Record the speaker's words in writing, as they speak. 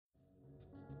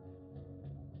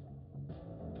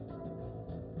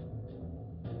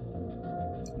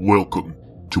Welcome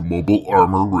to Mobile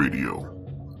Armor Radio,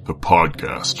 the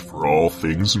podcast for all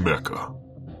things mecha.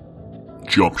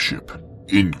 Jump ship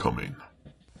incoming.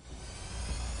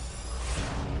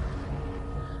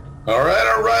 All right.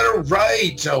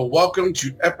 Welcome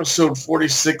to episode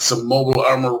 46 of Mobile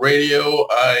Armor Radio.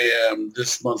 I am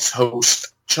this month's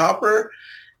host, Chopper,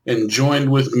 and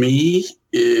joined with me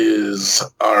is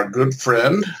our good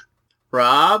friend,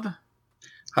 Rob.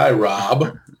 Hi,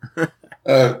 Rob.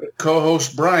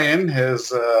 Co-host Brian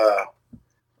has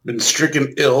been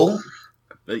stricken ill.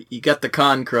 You got the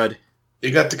con crud.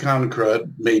 You got the con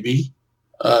crud, maybe.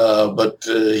 But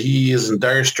he is in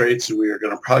dire straits, and we are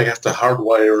going to probably have to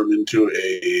hardwire him into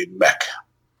a mech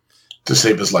to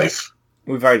save his life.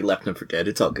 We've already left him for dead.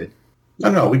 It's all good.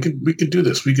 No, we could do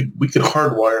this. We could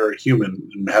hardwire a human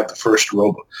and have the first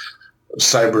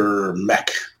cyber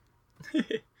mech.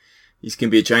 He's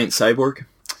going to be a giant cyborg?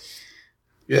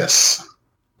 Yes.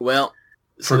 Well,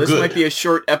 so this might be a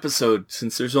short episode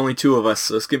since there's only two of us,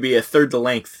 so it's going to be a third the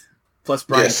length. Plus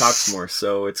Brian talks more,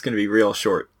 so it's going to be real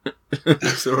short.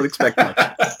 So don't expect much.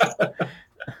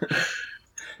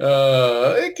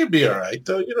 It could be all right,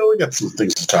 though. You know, we got some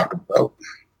things to talk about.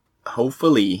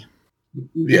 Hopefully.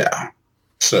 Yeah.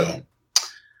 So,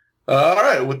 all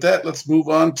right. With that, let's move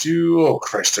on to... Oh,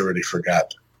 Christ, I already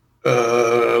forgot.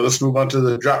 Let's move on to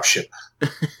the dropship.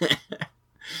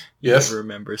 Yes? Never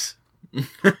remembers.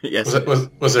 Yes.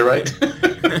 Was it right?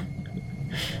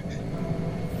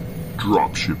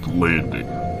 Dropship landing.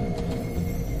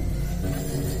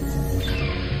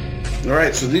 All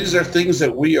right, so these are things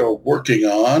that we are working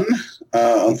on.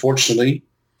 Unfortunately,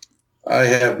 I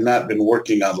have not been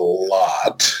working on a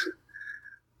lot.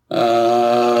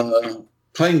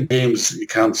 Playing games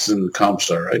counts in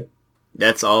Comstar, right?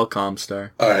 That's all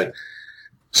Comstar. All right.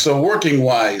 So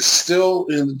working-wise, still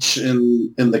in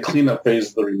the cleanup phase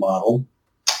of the remodel.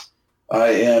 I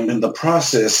am in the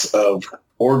process of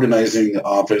organizing the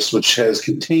office, which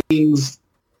contains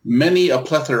a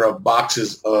plethora of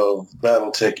boxes of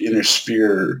Battletech Inner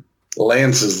Sphere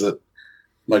lances that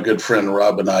my good friend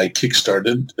Rob and I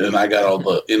kickstarted, and I got all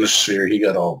the Inner Sphere, he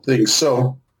got all the things.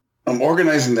 So I'm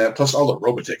organizing that, plus all the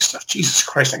Robotech stuff. Jesus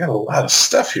Christ, I got a lot of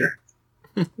stuff here.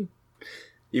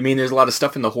 You mean there's a lot of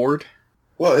stuff in the Horde?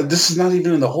 Well, this is not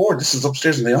even in the Horde. This is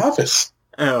upstairs in the office.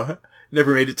 Oh,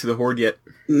 never made it to the Horde yet.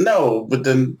 No, but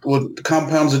then what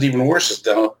compounds it even worse is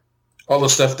down all the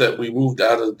stuff that we moved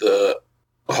out of the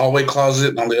hallway closet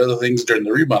and all the other things during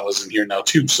the remodel is in here now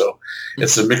too. So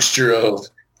it's a mixture of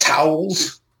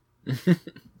towels,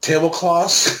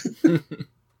 tablecloths,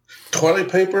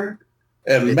 toilet paper,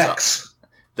 and mechs.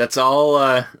 That's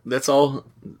all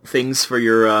things for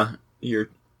your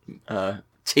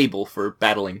table for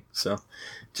battling. So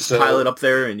just pile it up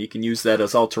there, and you can use that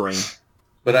as all terrain.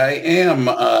 But I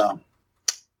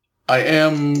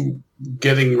am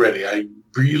getting ready. I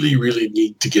really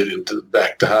need to get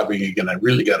back to hobbying again. I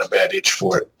really got a bad itch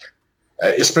for it,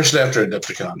 especially after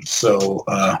Adepticon. So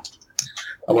I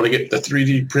want to get the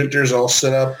 3D printers all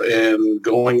set up and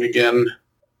going again.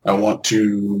 I want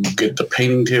to get the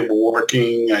painting table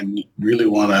working. I really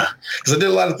want to, because I did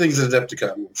a lot of things at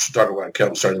Adepticon,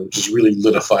 which just really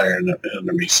lit a fire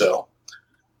under me. So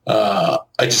I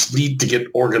just need to get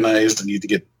organized. I need to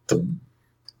get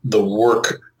the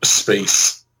work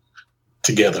space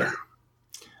together.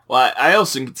 Well, I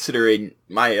also consider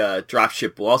my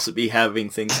dropship will also be having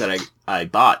things that I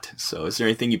bought. So is there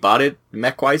anything you bought it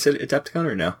mech-wise at Adepticon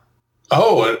or no?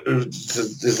 Oh,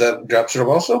 is that dropship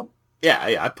also? Yeah,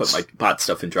 I put my bought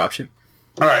stuff in dropship.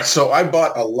 All right, so I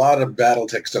bought a lot of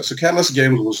Battletech stuff. So Catalyst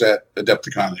Games was at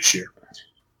Adepticon this year.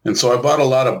 And so I bought a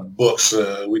lot of books.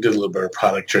 We did a little bit of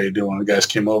product trade. One of the guys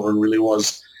came over and really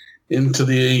was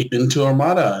into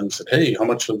Armada and said, hey, how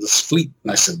much of this fleet?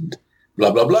 And I said, blah,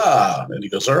 blah, blah. And he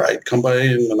goes, all right, come by.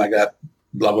 And then I got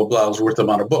blah, blah, blah. It was worth the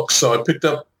amount of books. So I picked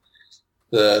up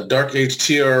the Dark Age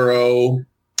TRO.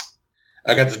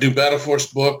 I got the new Battle Force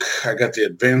book. I got the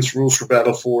Advanced Rules for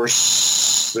Battle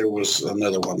Force. There was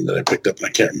another one that I picked up, and I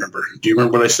can't remember. Do you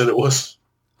remember what I said it was?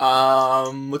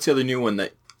 What's the other new one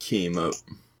that came out?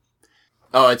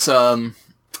 Oh,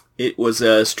 it was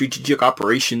Strategic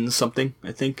Operations something,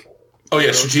 I think. Oh,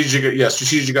 yeah,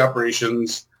 Strategic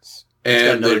Operations. It's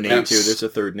got another name, too. There's a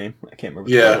third name. I can't remember.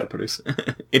 Yeah.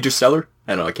 Interstellar?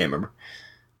 I can't remember.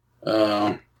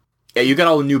 Yeah, you got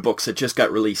all the new books that just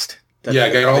got released. I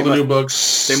got all the new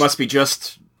books. They must be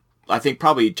just, I think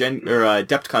probably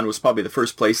Adepticon was probably the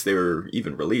first place they were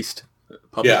even released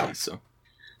publicly. Yeah.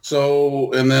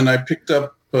 So, and then I picked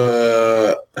up,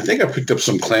 I think I picked up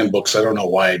some clan books. I don't know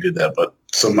why I did that, but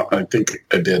I think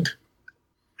I did.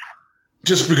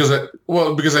 Just because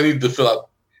I needed to fill out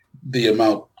the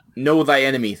amount Know thy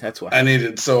enemy. That's why I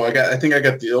needed. So I think I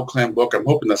got the Ill-Clan book. I'm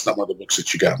hoping that's not one of the books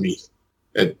that you got me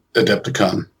at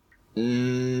Adepticon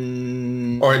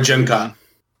or at Gen Con.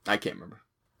 I can't remember.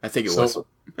 I think it was.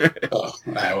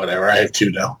 Whatever. I have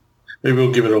 2 now. Maybe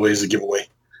we'll give it away as a giveaway.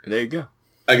 There you go.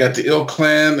 I got the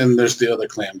Ill-Clan, and there's the other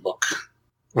clan book,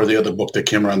 or the other book that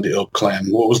came around the Ill-Clan.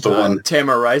 What was the one?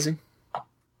 Tamar Rising.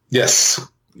 Yes.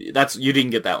 You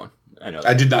didn't get that one. I know.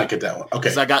 I did not get that one. Okay.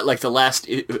 Because I got like the last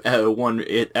one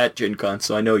at Gen Con,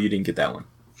 so I know you didn't get that one.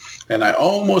 And I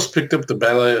almost picked up the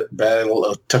Battle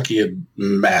of Tucky and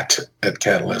Matt at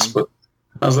Catalyst, but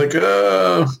I was like,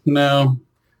 no,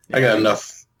 yeah, I got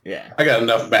enough. Yeah, I got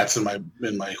enough mats in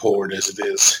my hoard as it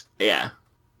is. Yeah,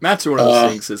 mats are one of those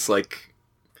things. It's like,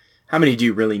 how many do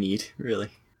you really need? Really?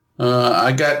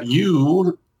 I got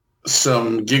you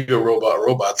some Giga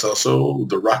robots also,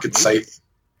 the Rocket Scythe.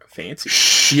 Fancy.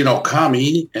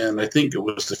 Shinokami, and I think it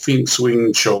was the Phoenix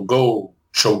Wing Shogo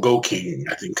King,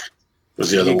 I think was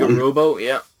the other one. Robo,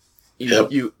 yeah.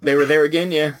 They were there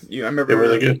again, yeah. I remember they were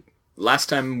really good. Last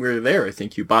time we were there, I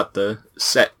think you bought the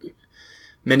set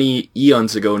many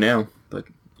eons ago now, but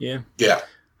yeah. Yeah.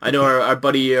 I know our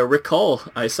buddy Rick Hall,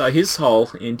 I saw his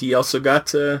haul, and he also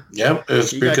got... yeah, it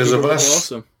was because of us.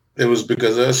 Also. It was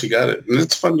because of us he got it, and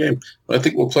it's a fun game. I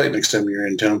think we'll play it next time you're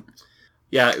in town.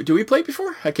 Yeah, do we play it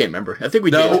before? I can't remember. I think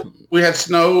we did.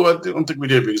 No, I don't think we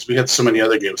did because we had so many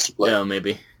other games to play. Yeah,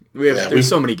 maybe. There's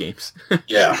so many games.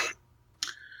 Yeah.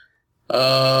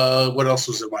 What else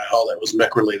was in my haul that was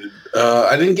mech related?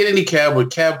 I didn't get any Cab,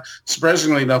 but Cab,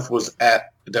 surprisingly enough, was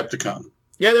at Adepticon.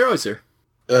 Yeah, they're always there.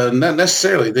 Not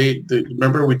necessarily. They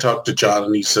remember we talked to John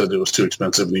and he said it was too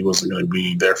expensive and he wasn't going to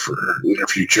be there for near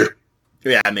future.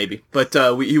 Yeah, maybe. But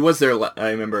he was there,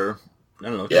 I remember... I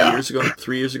don't know,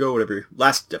 3 years ago, whatever.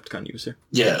 Last Adepticon he was there.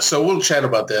 Yeah, so we'll chat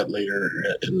about that later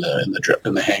in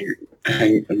the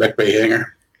hangar, Mech Bay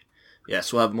hangar. Yeah,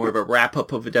 so we'll have more of a wrap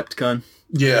up of Adepticon.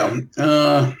 Yeah.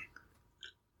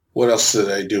 What else did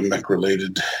I do mech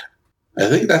related? I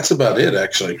think that's about it,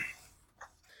 actually.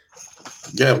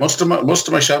 Yeah, most of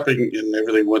my shopping and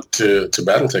everything went to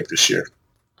BattleTech this year.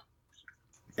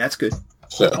 That's good.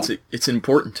 So it's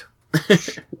important.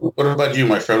 What about you,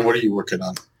 my friend? What are you working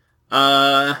on?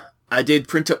 I did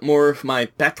print up more of my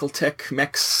BattleTech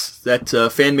mechs, that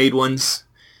fan-made ones.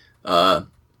 So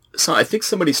I think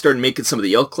somebody started making some of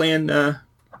the Ill-Clan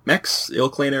mechs,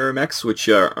 Ill-Clan era mechs, which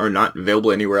are not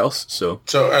available anywhere else. So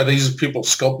are these people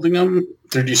sculpting them,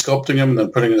 3D sculpting them, and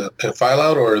then putting a file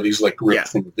out, or are these like ripped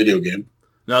from a video game?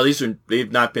 No,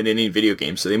 they've not been in any video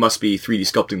games, so they must be 3D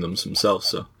sculpting them themselves.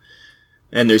 So.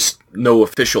 And there's no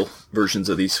official versions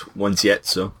of these ones yet,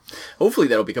 so hopefully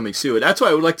that'll be coming soon. That's what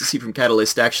I would like to see from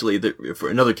Catalyst, actually, for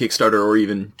another Kickstarter or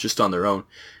even just on their own,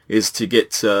 is to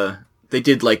get... they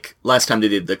did, like, last time they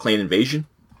did the Clan Invasion,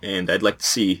 and I'd like to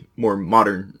see more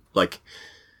modern, like,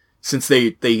 since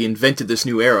they invented this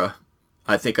new era,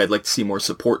 I think I'd like to see more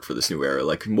support for this new era,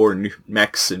 like more new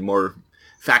mechs and more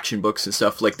faction books and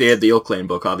stuff. Like, they had the Ill-Clan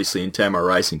book, obviously, in Tamar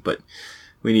Rising, but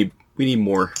we need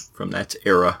more from that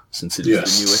era, since it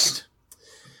is the newest.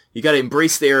 You got to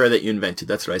embrace the era that you invented.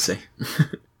 That's what I say.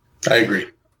 I agree.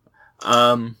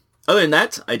 Other than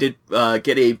that, I did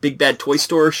get a Big Bad Toy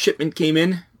Store shipment came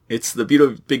in. It's the beauty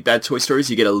of Big Bad Toy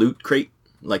Stores. You get a loot crate,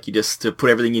 like you just to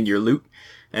put everything in your loot,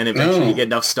 and eventually you get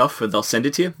enough stuff, and they'll send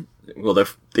it to you. Well,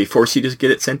 they force you to get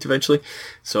it sent eventually.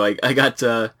 So I got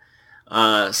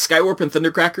Skywarp and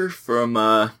Thundercracker from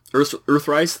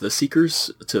Earthrise, the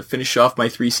Seekers, to finish off my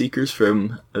 3 Seekers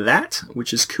from that,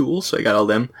 which is cool, so I got all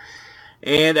them.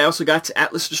 And I also got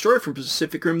Atlas Destroyer from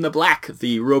Pacific Rim the Black,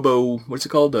 the Robo... What's it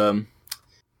called?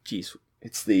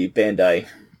 It's the Bandai...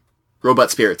 Robot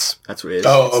Spirits, that's what it is.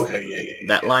 Oh, okay, yeah.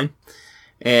 That line.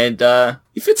 And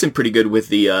he fits in pretty good with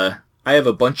the... I have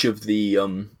a bunch of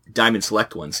the Diamond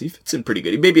Select ones. He fits in pretty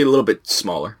good. He may be a little bit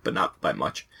smaller, but not by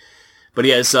much. But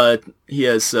he has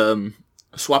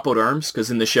swap out arms,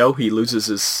 because in the show he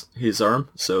loses his arm,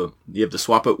 so you have to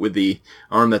swap out with the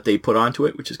arm that they put onto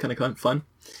it, which is kind of fun.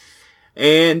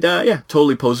 And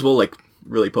totally posable, like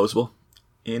really posable.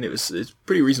 And it's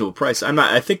pretty reasonable price.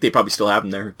 I think they probably still have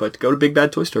them there, but go to Big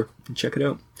Bad Toy Store and check it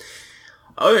out.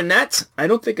 Other than that, I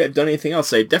don't think I've done anything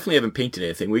else. I definitely haven't painted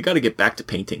anything. We got to get back to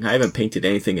painting. I haven't painted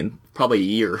anything in probably a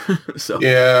year. So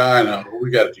yeah, I know.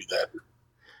 We got to do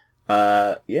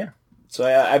that. Yeah. So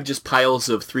I have just piles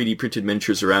of 3D printed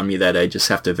miniatures around me that I just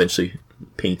have to eventually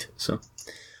paint. So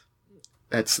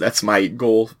that's my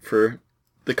goal for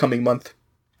the coming month.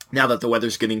 Now that the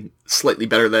weather's getting slightly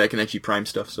better, that I can actually prime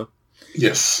stuff. So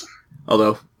yes.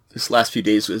 Although this last few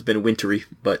days has been wintry,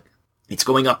 but it's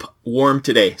going up warm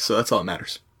today, so that's all that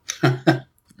matters.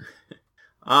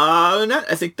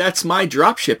 I think that's my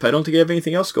dropship. I don't think I have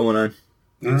anything else going on.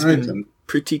 All right, then.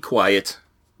 Pretty quiet.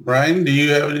 Brian, do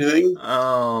you have anything?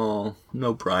 Oh,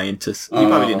 no Brian. He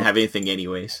probably didn't have anything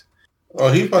anyways.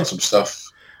 Oh, he bought some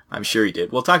stuff. I'm sure he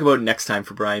did. We'll talk about it next time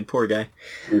for Brian. Poor guy.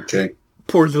 Okay.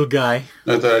 Poor little guy.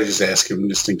 I thought I'd just ask him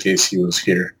just in case he was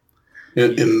here.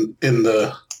 In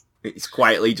the... He's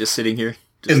quietly just sitting here.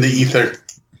 In the ether.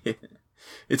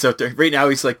 It's out there. Right now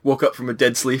he's like woke up from a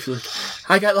dead sleep. He's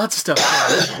like, I got lots of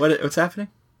stuff. What's happening?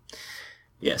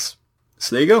 Yes.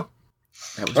 So there you go.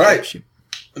 That was all right.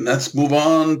 And let's move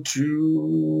on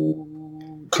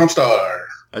to Comstar.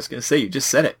 I was going to say, you just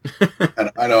said it.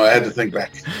 I know, I had to think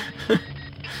back.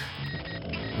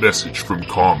 Message from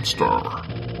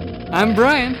Comstar. I'm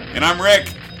Brian. And I'm Rick.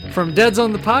 From Dead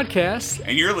Zone the Podcast.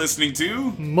 And you're listening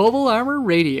to Mobile Armor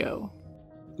Radio.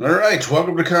 All right,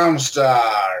 welcome to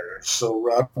Comstar. So,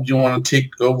 Rob, do you want to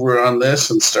take over on this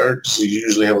and start? So you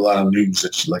usually have a lot of news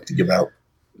that you'd like to give out.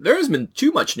 There hasn't been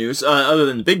too much news, other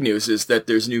than the big news is that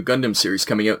there's a new Gundam series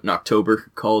coming out in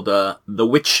October called The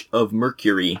Witch of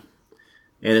Mercury.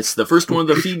 And it's the first one of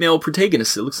the female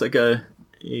protagonists. It looks like a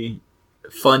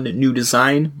fun new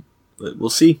design. But we'll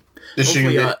see. Is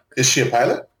she a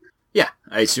pilot? Yeah,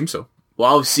 I assume so.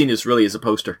 Well, all I've seen is really as a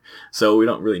poster, so we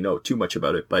don't really know too much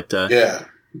about it. But yeah,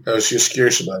 I was just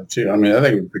curious about it too. I mean, I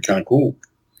think it would be kind of cool.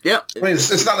 Yeah. I mean,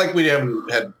 it's not like we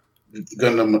haven't had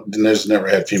Gundam, there's never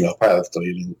had female pilots, though.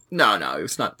 No,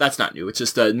 it's not. That's not new. It's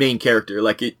just a main character.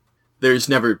 Like there's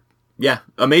never. Yeah,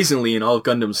 amazingly, in all of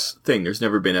Gundam's thing, there's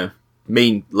never been a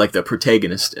main, like the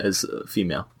protagonist as a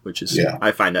female, which is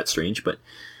I find that strange. But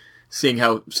seeing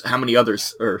how many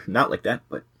others are not like that,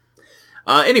 but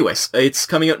anyways, it's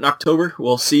coming out in October.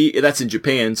 We'll see. That's in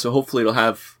Japan, so hopefully it'll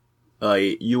have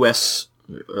a U.S.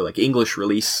 or like English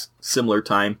release similar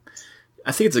time.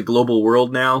 I think it's a global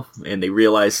world now, and they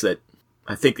realize that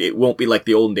I think it won't be like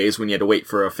the olden days when you had to wait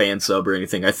for a fan sub or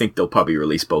anything. I think they'll probably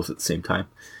release both at the same time.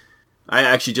 I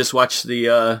actually just watched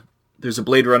there's a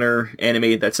Blade Runner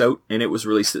anime that's out, and it was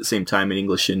released at the same time in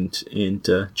English and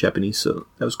Japanese, so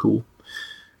that was cool.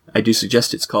 I do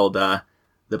suggest it's called The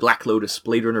Black Lotus,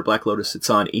 Blade Runner Black Lotus.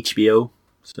 It's on HBO,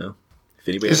 so if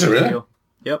anybody has HBO.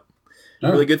 Yep.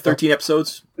 Oh, really good, 13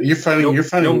 episodes. You're finding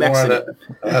more out of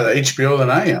HBO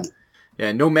than I am.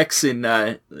 Yeah, no mechs in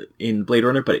Blade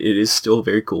Runner, but it is still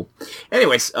very cool.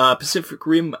 Anyways, Pacific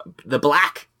Rim, The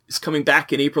Black is coming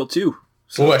back in April too.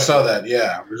 So, I saw that.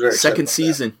 Yeah, second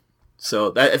season.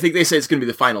 So I think they say it's going to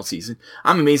be the final season.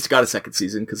 I'm amazed it got a second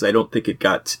season because I don't think it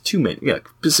got too many. Yeah,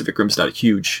 Pacific Rim's not a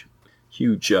huge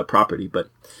property,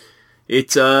 but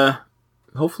it's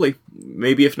hopefully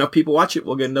maybe if enough people watch it,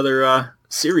 we'll get another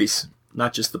series,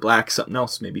 not just The Black, something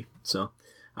else maybe. So.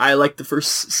 I like the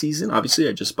first season. Obviously,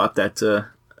 I just bought that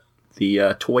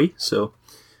the toy, so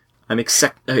I'm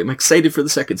excited for the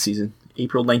second season,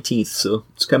 April 19th. So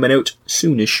it's coming out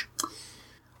soonish.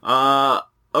 Other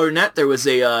than that, there was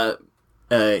I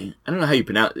don't know how you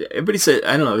pronounce it. Everybody said,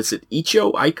 I don't know, is it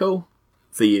Ico?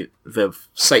 The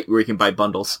site where you can buy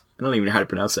bundles. I don't even know how to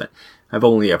pronounce that. I've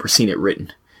only ever seen it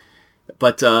written.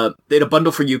 But they had a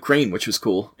bundle for Ukraine, which was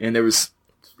cool, and there was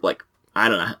like I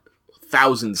don't know.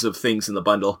 Thousands of things in the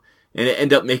bundle, and it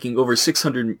ended up making over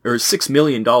 $6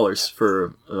 million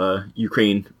for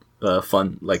Ukraine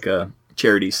fund, like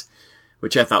charities,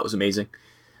 which I thought was amazing.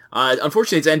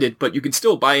 Unfortunately, it's ended, but you can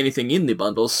still buy anything in the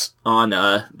bundles on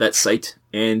that site,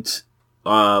 and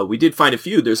we did find a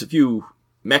few. There's a few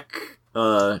mech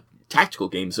tactical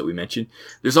games that we mentioned.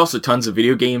 There's also tons of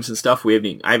video games and stuff. I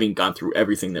haven't gone through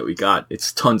everything that we got.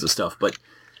 It's tons of stuff, but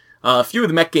a few of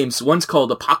the mech games. One's called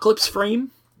Apocalypse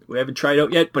Frame. We haven't tried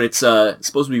out yet, but it's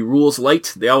supposed to be Rules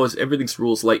Light. Everything's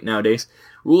Rules Light nowadays.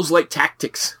 Rules Light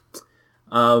Tactics.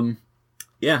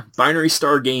 Binary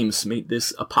Star Games made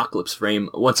this Apocalypse Frame.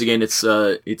 Once again, it's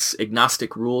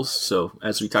agnostic rules. So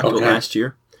as we talked about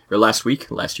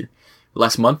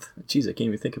last month. Jeez, I can't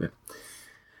even think of it.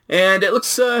 And it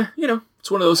looks,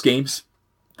 it's one of those games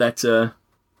that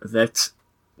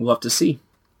we'll have to see.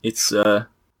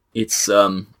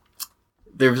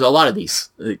 There's a lot of these,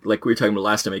 like we were talking about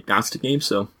last time, agnostic games,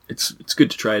 so it's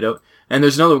good to try it out. And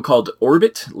there's another one called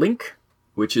Orbit Link,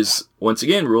 which is, once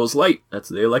again, Rules Light. That's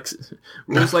the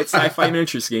Rules Light sci-fi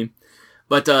miniatures game.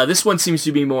 But this one seems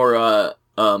to be more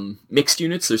mixed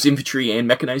units. There's infantry and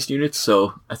mechanized units,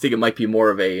 so I think it might be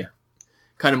more of a,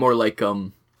 kind of more like,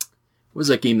 what was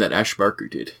that game that Ash Barker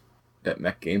did? That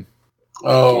mech game.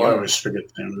 Oh, I always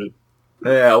forget the name of it.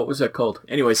 Yeah, what was that called?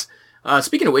 Anyways,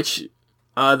 speaking of which...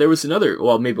 there was another,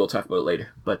 well, maybe we'll talk about it later,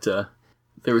 but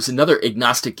there was another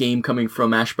agnostic game coming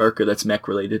from Ash Barker that's mech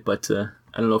related, but I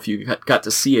don't know if you got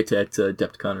to see it at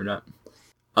Adepticon or not.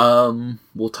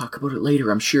 We'll talk about it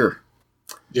later, I'm sure.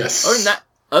 Yes.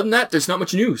 Other than that, there's not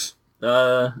much news.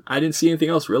 I didn't see anything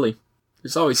else really.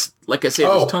 There's always, like I said,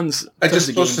 there's tons. I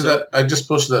just posted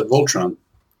that Voltron.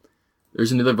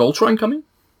 There's another Voltron coming?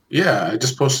 Yeah, I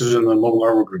just posted it in the Mobile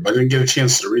Armor group. I didn't get a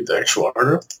chance to read the actual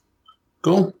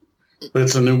article, but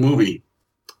it's a new movie.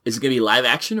 Is it going to be live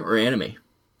action or anime?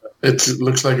 It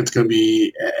looks like it's going to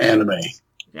be anime.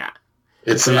 Yeah.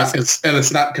 It's not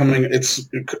coming. It's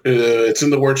in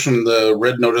the works from the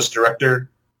Red Notice director,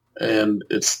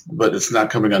 but it's not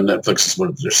coming on Netflix. Is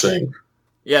what they're saying.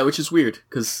 Yeah, which is weird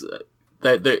because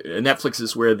Netflix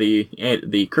is where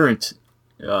the current.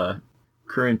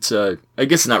 I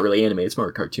guess it's not really anime; it's more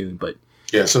a cartoon. But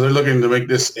yeah, so they're looking to make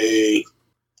this a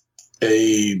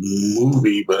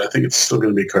movie, but I think it's still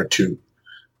going to be a cartoon.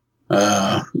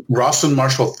 Rawson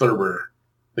Marshall Thurber,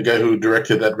 the guy who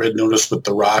directed that Red Notice with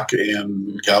The Rock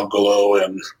and Gal Gadot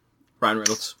and Ryan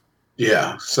Reynolds.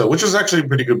 Yeah, which was actually a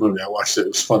pretty good movie. I watched it; it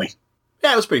was funny.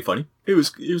 Yeah, it was pretty funny. It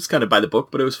was kind of by the book,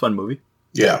 but it was a fun movie.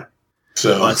 Yeah.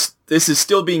 So this is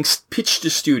still being pitched to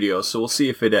studios, so we'll see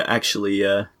if it actually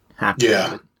happens.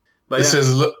 Yeah. But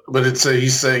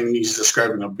he's saying he's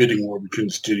describing a bidding war between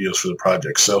the studios for the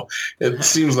project. So it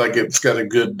seems like it's got a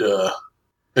good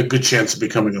chance of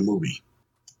becoming a movie.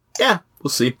 Yeah, we'll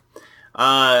see.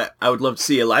 I would love to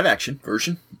see a live action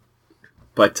version,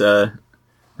 but I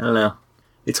don't know.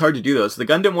 It's hard to do those. The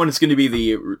Gundam one is going to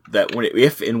be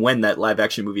if and when that live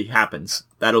action movie happens,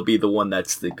 that'll be the one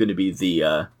that's going to be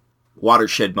the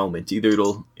watershed moment. Either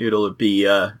it'll be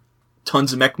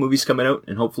tons of mech movies coming out,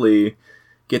 and hopefully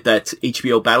get that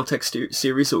HBO BattleTech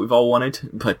series that we've all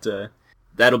wanted. But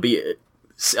that'll be.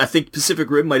 I think Pacific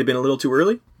Rim might have been a little too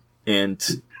early, and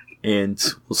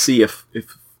we'll see if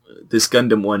this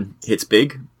Gundam one hits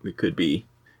big. It could be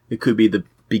the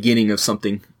beginning of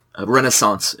something. A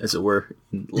renaissance, as it were,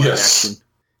 in live action.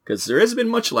 Because there hasn't been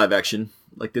much live action.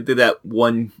 Like, they did that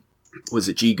one, was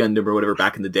it G Gundam or whatever,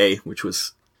 back in the day, which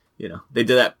was, they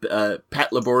did that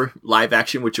Pat Labor live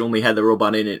action, which only had the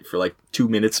robot in it for like 2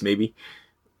 minutes, maybe.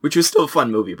 Which was still a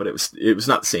fun movie, but it was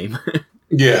not the same.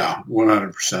 Yeah,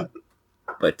 100%.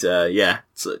 But, yeah,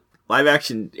 it's live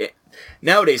action.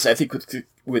 Nowadays, I think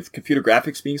with computer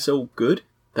graphics being so good,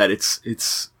 that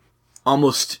it's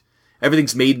almost,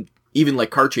 everything's made. Even like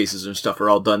car chases and stuff are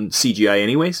all done CGI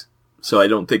anyways. So I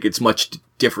don't think it's much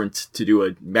different to do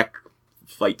a mech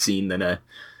fight scene than all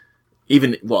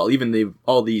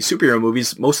the superhero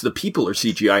movies, most of the people are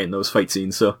CGI in those fight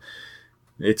scenes. So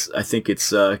I think it's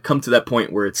come to that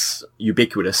point where it's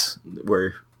ubiquitous,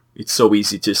 where it's so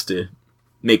easy just to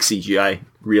make CGI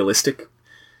realistic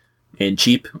and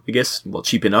cheap, I guess. Well,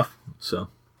 cheap enough. So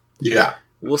yeah,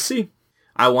 we'll see.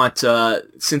 I want,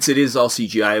 since it is all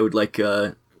CGI, I would like,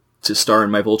 to star in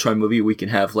my Voltron movie. We can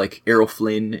have like Errol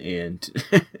Flynn and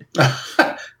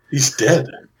he's dead.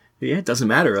 Yeah, it doesn't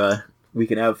matter. We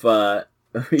can have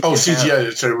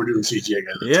CGI. Sorry, we're doing CGI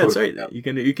guys. Yeah, that's right.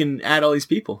 You can add all these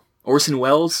people. Orson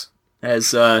Welles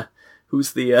as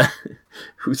who's the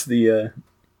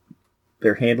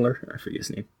their handler? I forget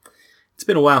his name. It's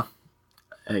been a while.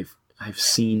 I've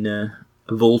seen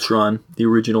Voltron, the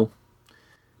original.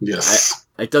 Yes.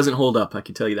 It doesn't hold up. I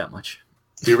can tell you that much.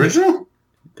 The original.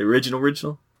 The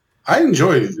original? I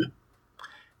enjoyed it.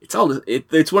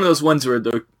 It's one of those ones where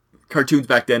the cartoons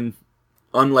back then,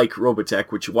 unlike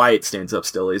Robotech, which why it stands up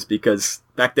still is because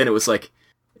back then it was like,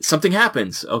 something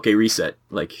happens, okay, reset.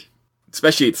 Like,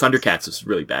 especially Thundercats was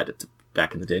really bad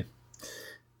back in the day.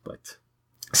 But,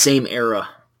 same era.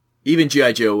 Even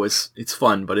G.I. Joe it's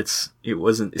fun, but it's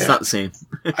not the same.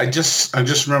 I just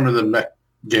remember the mech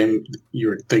game you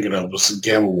were thinking of was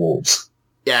Gamma Wolves.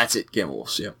 Yeah, that's it, Gamma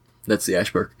Wolves, yeah. That's the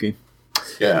Ash Barker game.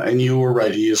 Yeah, and you were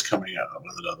right. He is coming out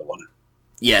with another one.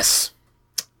 Yes.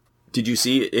 Did you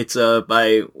see it? It's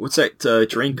by, what's that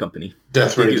terrain company?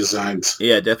 Death Ray Designs.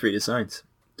 Yeah, Death Ray Designs.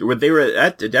 They were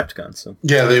at Adepticon, so.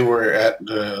 Yeah, they were at,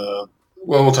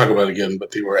 we'll talk about it again, but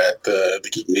they were at the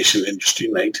Geek Nation Industry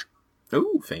Night.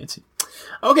 Oh, fancy.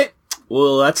 Okay,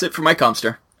 well, that's it for my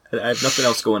Comstar. I have nothing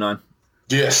else going on.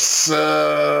 Yes,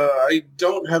 I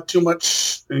don't have too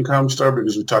much in Comstar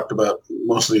because we talked about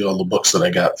mostly all the books that I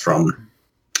got from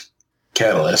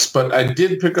Catalyst, but I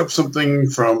did pick up something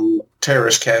from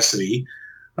Terrace Cassidy,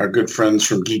 our good friends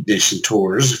from Geek Nation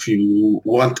Tours. If you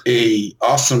want a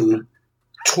awesome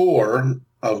tour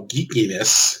of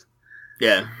geekiness,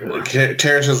 yeah,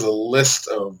 Terrace has a list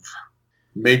of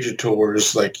major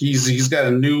tours. Like he's got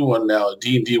a new one now, a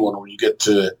D&D one where you get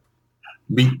to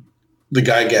meet the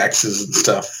Gygaxes and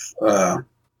stuff. I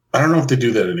don't know if they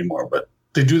do that anymore, but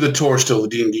they do the tour still, the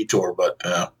D&D tour. But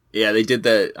yeah, they did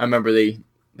that. I remember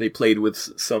they they played with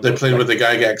some. They played with the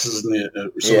Gygaxes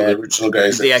and some of the original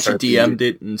guys. They actually DM'd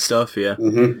it and stuff, yeah.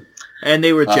 Mm-hmm. And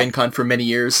they were at Gen Con for many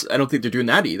years. I don't think they're doing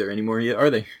that either anymore, are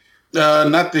they?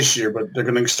 Not this year, but they're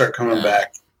going to start coming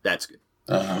back. That's good.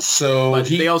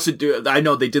 They also do. I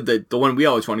know they did the one we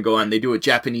always want to go on. They do a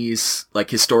Japanese, like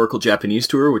historical Japanese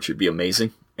tour, which would be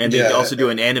amazing. And they also do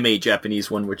an anime Japanese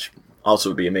one, which also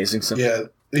would be amazing. So yeah,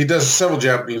 he does several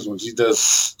Japanese ones. He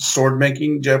does sword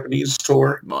making Japanese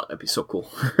tour. Oh, that'd be so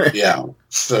cool. Yeah,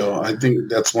 so I think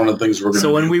that's one of the things we're going to do.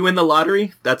 So when we win the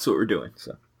lottery, that's what we're doing.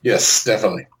 So yes,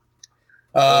 definitely.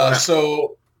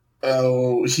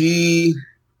 He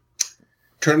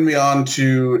turned me on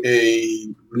to a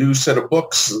new set of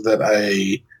books that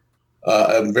I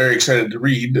am very excited to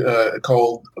read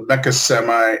called Mecha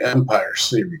Samurai Empire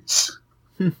series.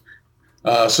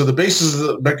 So the basis of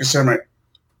the Mecha Samurai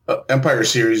Empire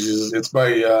series it's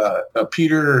by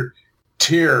Peter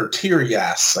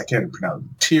Tirias. I can't pronounce it.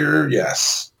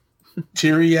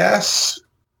 Tirias.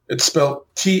 It's spelled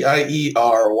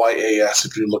Tierrys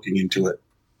if you're looking into it.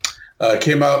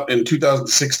 Came out in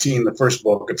 2016, the first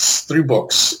book. It's 3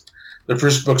 books. The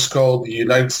first book's called The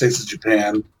United States of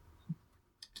Japan.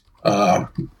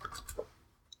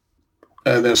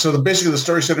 Basically the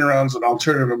story centered around an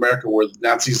alternative America where the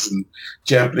Nazis and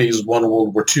Japanese won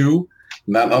World War II,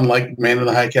 not unlike Man in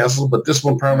the High Castle, but this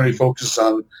one primarily focuses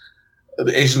on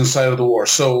the Asian side of the war.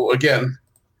 So again,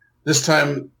 this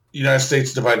time the United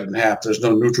States divided in half. There's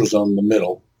no neutral zone in the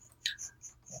middle.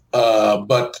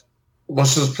 But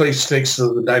most of the place takes to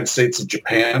the United States of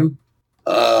Japan,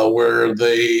 where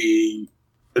they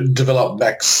develop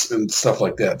mechs and stuff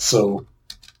like that. So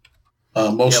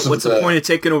what's the point of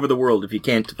taking over the world if you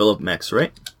can't develop mechs,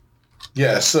 right?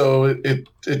 Yeah, so it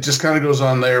just kind of goes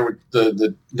on there with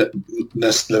the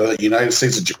United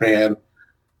States of Japan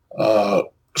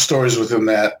stories within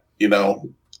that.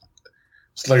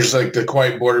 It's like the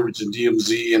Quiet Border between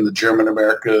DMZ and the German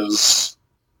Americas.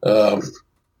 And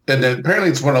then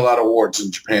apparently it's won a lot of awards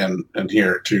in Japan and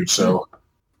here too. So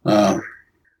I'm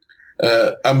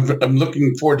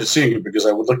looking forward to seeing it because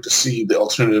I would like to see the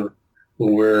alternative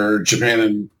where Japan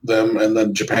and them, and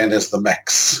then Japan has the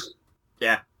mechs.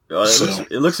 Yeah, it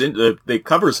looks the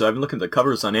covers. I've been looking at the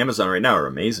covers on Amazon right now are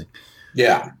amazing.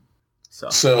 Yeah.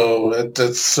 So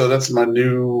that's my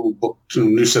new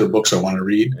set of books I want to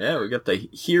read. Yeah, we got to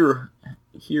hear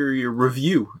your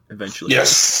review eventually.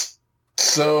 Yes.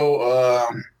 So,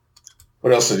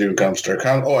 what else did I do in Comstar?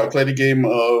 I played a game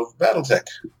of BattleTech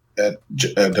at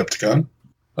Adepticon,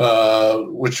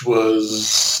 which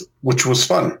was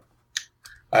fun.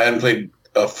 I hadn't played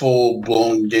a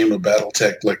full-blown game of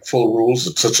BattleTech, like full rules,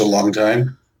 in such a long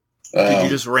time. Did you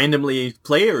just randomly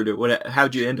play, or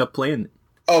how'd you end up playing it?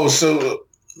 Oh, so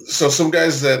some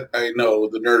guys that I know,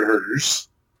 the Nerd Herders,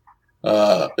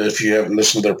 if you haven't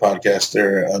listened to their podcast,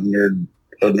 they're a nerd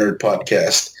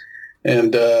podcast.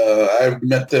 And I've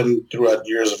met them throughout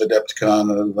years of Adepticon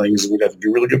and things, and we got to be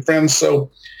really good friends. So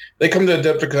they come to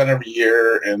Adepticon every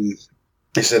year, and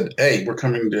they said, "Hey, we're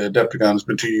coming to Adepticon. It's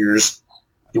been 2 years.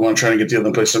 You want to try and get together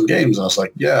and play some games?" And I was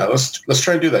like, "Yeah, let's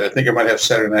try and do that. I think I might have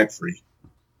Saturday night free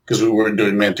because we weren't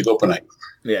doing Mantic Open Night."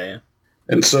 Yeah.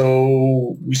 And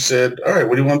so we said, "All right,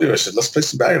 what do you want to do?" I said, "Let's play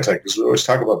some BattleTech because we always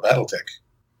talk about BattleTech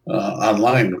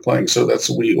online and playing." So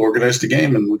we organized a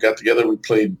game, and we got together. We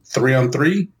played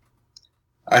 3-on-3.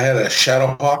 I had a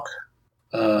Shadowhawk.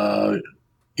 And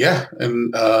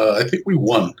I think we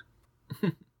won.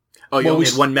 You only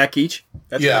had one mech each?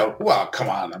 Well, come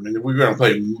on. I mean, we were going to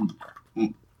play,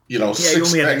 6 you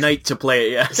only had a night to play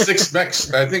it, yeah. 6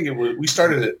 mechs. I think we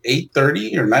started at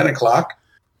 8:30 or 9 o'clock,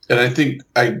 and I think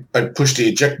I pushed the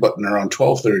eject button around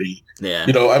 12:30. Yeah.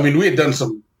 We had done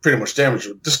some pretty much damage.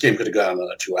 This game could have gone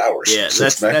another 2 hours. Yeah,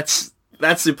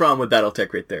 that's the problem with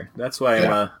BattleTech right there. That's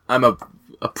why I'm a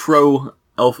pro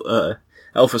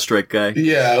Alpha Strike guy.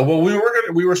 Yeah, well,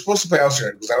 we were supposed to play Alpha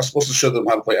Strike because I was supposed to show them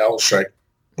how to play Alpha Strike,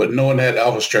 but no one had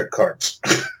Alpha Strike cards.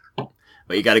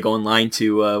 But you got to go online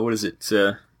to what is it?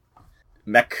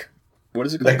 Mech. What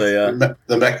is it called?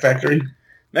 The Mech Factory.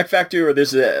 Mech Factory, or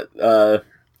there's a I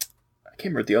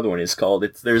can't remember what the other one is called.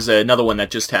 There's another one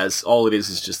that just has all it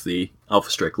is just the Alpha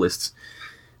Strike lists.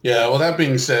 Yeah. Well, that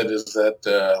being said, is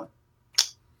that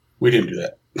we didn't do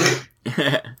that.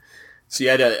 So you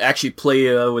had to actually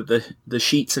play with the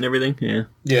sheets and everything? Yeah.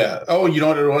 Yeah. Oh, you know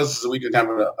what it was? We didn't have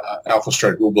an Alpha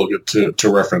Strike rulebook to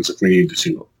reference if we needed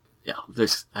to. Yeah.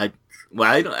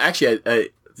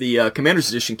 The Commander's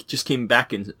Edition just came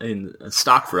back in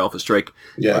stock for Alpha Strike.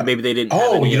 Yeah. Or maybe they didn't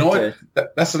have you know what?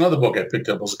 That's another book I picked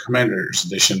up was a Commander's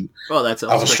Edition. Oh, that's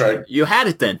Alpha Strike. You had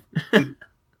it then.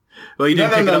 Well, you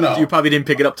didn't pick it up. No. You probably didn't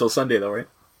pick it up till Sunday, though, right?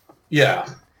 Yeah.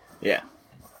 Yeah.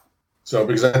 So,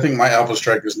 because I think my Alpha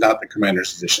Strike is not the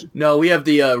Commander's Edition. No, we have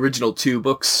the original 2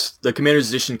 books. The Commander's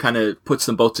Edition kind of puts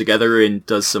them both together and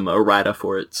does some errata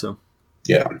for it, so.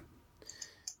 Yeah.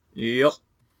 Yep.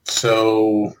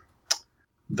 So,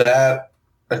 that,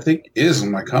 I think, is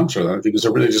my console. I think because I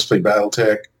really just play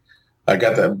BattleTech. I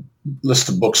got that list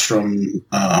of books from...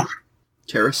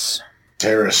 Terrace,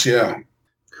 yeah.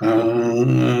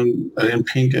 I didn't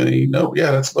paint any... No,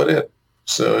 yeah, that's about it.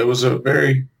 So, it was a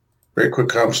very... very quick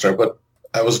comp start, but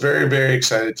I was very, very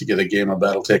excited to get a game of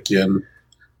BattleTech in.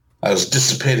 I was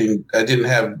dissipating. I didn't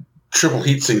have triple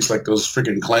heat sinks like those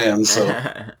freaking clans, so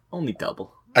only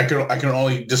double. I can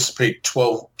only dissipate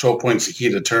 12 points of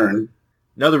heat a turn.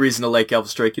 Another reason to like Alpha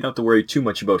Strike, you don't have to worry too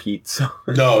much about heat. So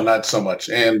no, not so much,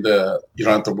 and you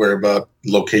don't have to worry about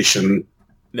location.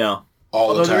 No,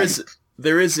 all the time.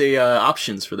 There is a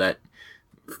options for that.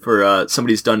 For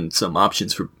somebody's done some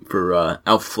options for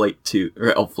Alpha Flight 2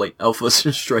 or Alpha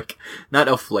Strike, not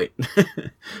Alpha Flight,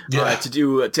 yeah.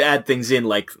 to add things in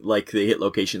like the hit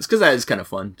locations, because that is kind of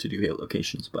fun to do hit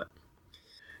locations. But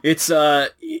it's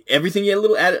every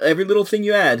little thing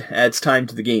you add adds time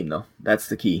to the game, though. That's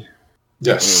the key.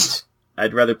 Yes, and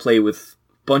I'd rather play with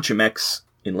a bunch of mechs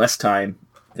in less time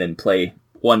than play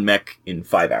one mech in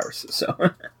 5 hours. So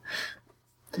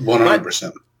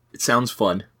 100%. It sounds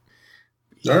fun.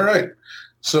 All right.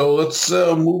 So let's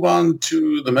move on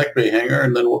to the Mech Bay hangar,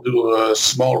 and then we'll do a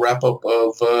small wrap-up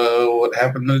of what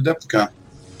happened in Adepticon.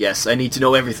 Yes, I need to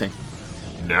know everything.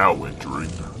 Now entering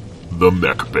the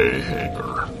Mech Bay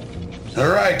hangar.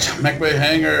 All right, Mech Bay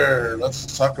hangar.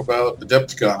 Let's talk about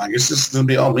Adepticon. I guess this is going to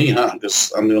be all me, huh?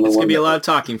 Because I'm the only one. It's going to be a lot of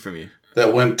talking from you.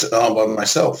 That went by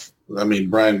myself. I mean,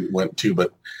 Brian went too,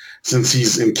 but since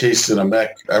he's encased in a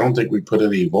mech, I don't think we put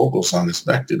any vocals on this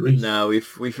mech, did we? No, we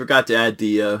forgot to add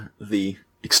the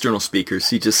external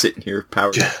speakers. He's just sitting here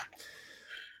powered. Yeah.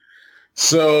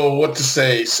 So, what to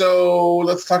say? So,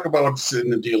 let's talk about what's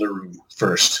in the dealer room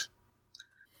first.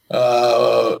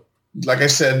 Like I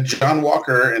said, John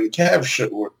Walker and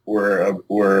Cav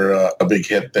were a big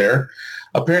hit there.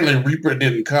 Apparently, Reaper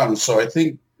didn't come, so I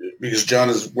think because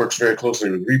John works very closely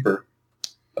with Reaper,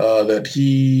 that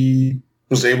he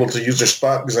was able to use their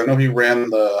spot, because I know he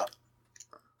ran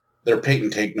their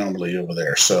paint take normally over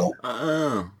there. So,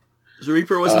 the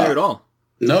Reaper wasn't there at all.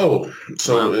 No.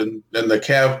 So, wow. and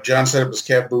the John set up his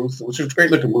Cav booth, which was a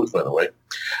great looking booth, by the way.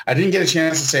 I didn't get a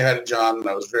chance to say hi to John.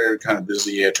 I was very kind of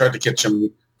busy. I tried to catch him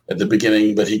at the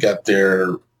beginning, but he got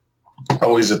there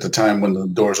always at the time when the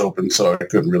doors opened, so I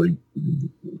couldn't really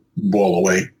boil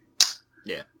away.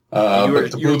 Yeah.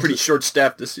 You were pretty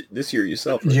short-staffed this year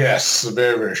yourself, right? Yes,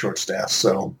 very, very short-staffed.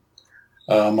 So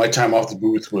my time off the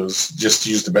booth was just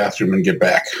to use the bathroom and get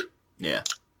back. Yeah.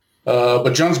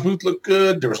 But John's booth looked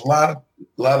good. There was a lot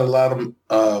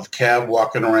of Cav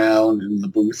walking around in the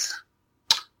booth.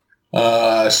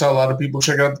 I saw a lot of people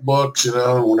check out the books,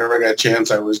 and whenever I got a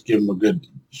chance, I always give them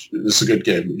this is a good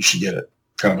game, you should get it,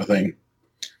 kind of a thing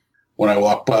when I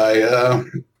walk by.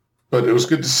 But it was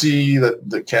good to see that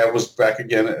the Cav was back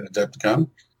again at Adepticon.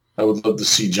 I would love to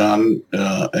see John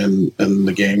and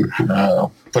the game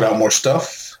put out more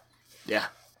stuff. Yeah.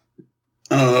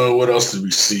 What else did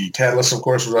we see? Catalyst, of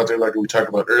course, was out there like we talked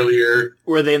about earlier.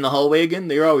 Were they in the hallway again?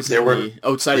 They were always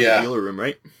outside of the dealer room,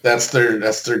 right? That's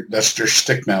their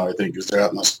shtick now, I think, is they're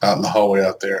out in the hallway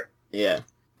out there. Yeah.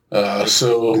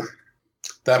 So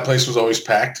that place was always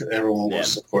packed. Everyone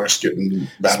was, of course, getting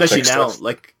BattleTech especially now, stuff.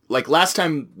 like last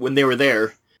time when they were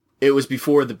there, it was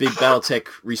before the big BattleTech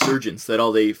resurgence that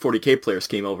all the 40K players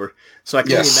came over. So I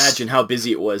can only imagine how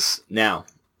busy it was now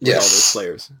with all those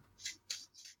players.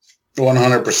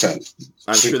 100%.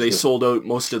 I'm sure they sold out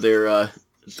most of their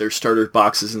starter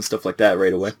boxes and stuff like that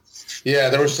right away. Yeah,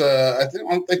 there was. I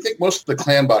think most of the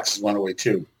clan boxes went away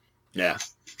too. Yeah,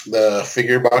 the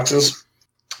figure boxes.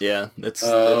 Yeah, that's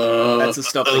the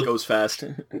stuff that goes fast.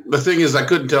 The thing is, I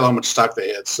couldn't tell how much stock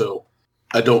they had, so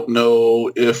I don't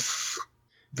know if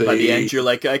they. By the end, you're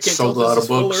like, I can't tell if this is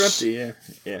full or empty.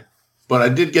 Yeah. But I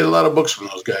did get a lot of books from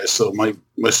those guys, so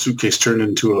my suitcase turned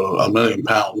into a million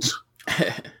pounds.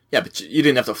 Yeah, but you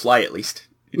didn't have to fly at least.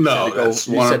 No, that's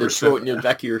 100%. You said to throw it in the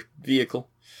back of your vehicle.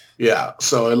 Yeah,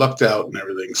 so I lucked out and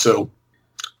everything. So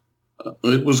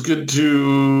it was good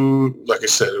to, like I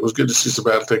said, it was good to see some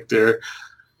BattleTech there.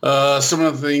 Some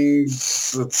of the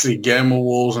things, let's see, Gamma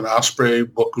Wolves and Osprey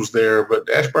book was there, but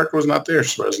Ash Barker was not there,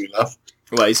 surprisingly enough.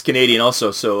 Well, he's Canadian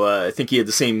also, so I think he had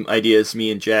the same idea as me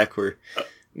and Jack, where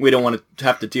we don't want to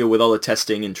have to deal with all the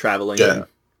testing and traveling. Yeah,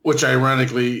 which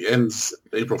ironically ends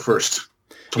April 1st.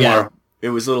 Tomorrow. Yeah,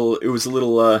 it was a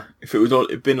little, if it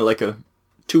would have been like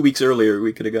 2 weeks earlier,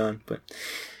 we could have gone, but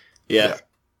yeah.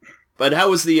 But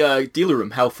how was the dealer room?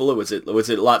 How full was it? Was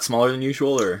it a lot smaller than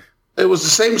usual, or? It was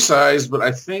the same size, but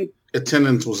I think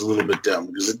attendance was a little bit down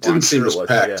because it didn't seem as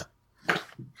packed. Yeah.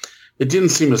 It didn't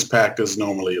seem as packed as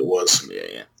normally it was.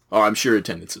 Yeah. Oh, I'm sure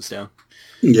attendance was down.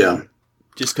 Yeah.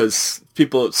 Just because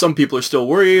some people are still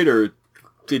worried or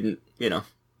didn't, you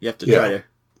have to try to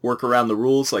work around the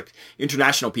rules. Like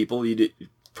international people,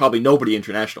 probably nobody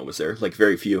international was there, like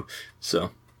very few.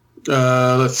 So.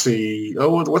 Let's see.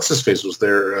 Oh, what's his face was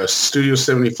there? Studio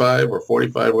 75 or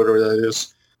 45, whatever that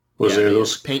is. Was there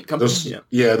those paint companies?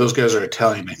 Those guys are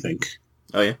Italian, I think.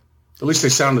 Oh yeah. At least they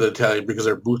sounded Italian because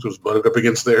their booth was butted up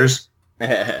against theirs,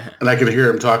 and I could hear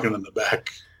him talking in the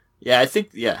back. Yeah, I think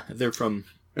they're from.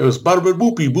 It was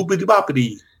boopity boopity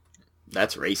boppity.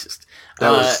 That's racist.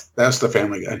 That's the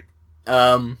Family Guy.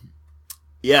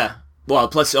 Yeah. Well,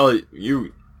 plus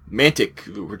Mantic,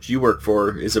 which you work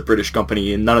for, is a British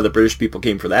company, and none of the British people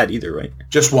came for that either, right?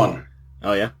 Just one.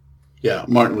 Oh yeah. Yeah,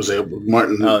 Martin was able.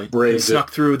 Martin braved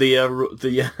snuck through the.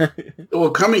 Well,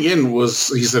 coming in he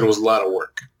said it was a lot of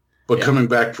work, but coming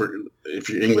back if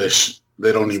you're English,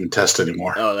 they don't even test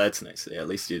anymore. Oh, that's nice. Yeah, at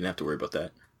least you didn't have to worry about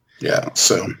that. Yeah.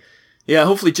 So. Yeah,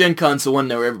 hopefully Gen Con's the one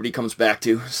that everybody comes back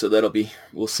to, so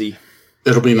we'll see.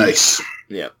 It'll be nice.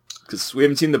 Yeah, because we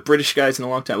haven't seen the British guys in a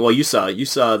long time. Well, you saw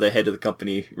the head of the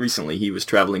company recently. He was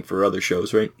traveling for other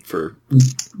shows, right?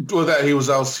 He was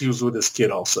with his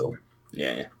kid also.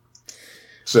 Yeah.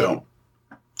 So,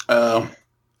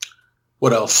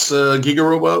 what else? Giga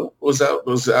Robot was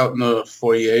out in the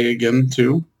foyer again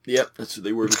too. Yep, that's what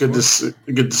they were. It's good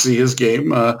to see his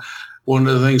game. One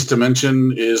of the things to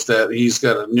mention is that he's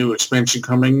got a new expansion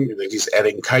coming. That he's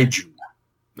adding kaiju.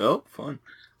 Oh, fun!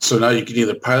 So now you can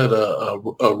either pilot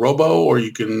a robo or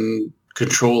you can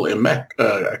control a mech,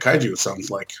 a kaiju. It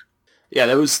sounds like. Yeah,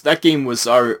 that game was.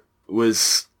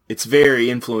 It's very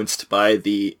influenced by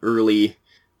the early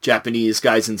Japanese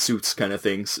guys in suits kind of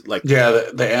things, like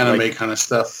the anime kind of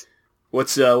stuff.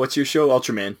 What's your show,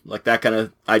 Ultraman? Like that kind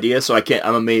of idea. So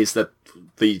I'm amazed that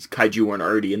the kaiju weren't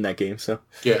already in that game. So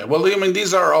yeah, well, I mean,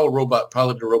 these are all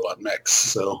piloted robot mechs.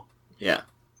 So yeah,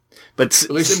 but at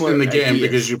least in the game ideas.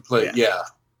 Because you play. Yeah.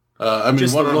 I mean,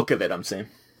 just the look of it. I'm saying.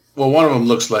 Well, one of them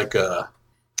looks like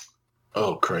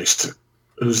oh Christ,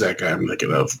 who's that guy I'm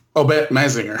thinking of? Oh,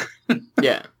 Mazinger.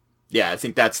 Yeah, I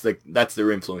think that's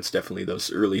their influence, definitely,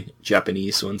 those early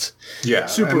Japanese ones. Yeah.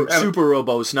 Super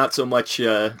robos, not so much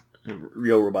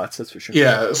real robots, that's for sure.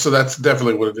 Yeah, so that's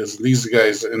definitely what it is. These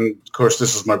guys, and of course,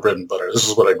 this is my bread and butter. This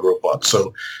is what I grew up on.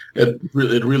 So it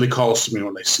really calls to me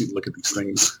when I look at these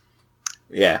things.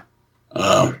 Yeah.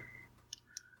 It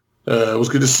was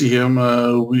good to see him.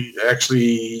 We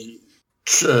actually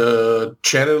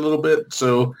chatted a little bit,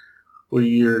 so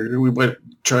we went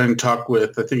try and talk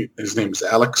with, I think his name is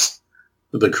Alex,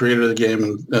 the creator of the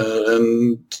game,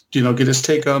 and get his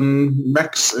take on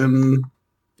mechs and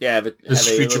his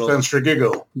future plans for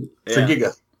Giga.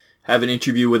 Have an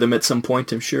interview with him at some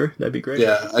point, I'm sure. That'd be great.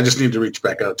 Yeah, I just need to reach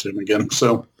back out to him again.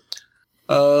 So,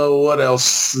 what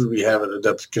else do we have at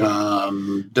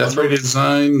Adepticon? Death Ray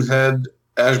Design had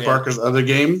Ash Barker's other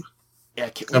game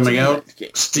coming out,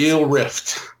 Steel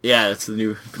Rift. Yeah, that's the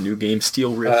new game,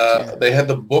 Steel Rift. They had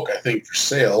the book, I think, for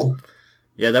sale.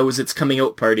 Yeah, that was its coming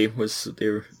out party. They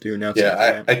were announcing.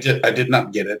 Yeah, I did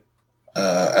not get it.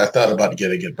 I thought about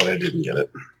getting it, but I didn't get it.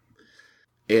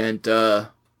 And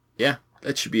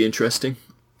that should be interesting.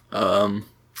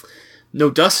 No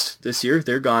Dust this year;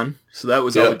 they're gone. So that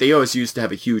was they always used to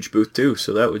have a huge booth too.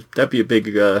 So that'd be a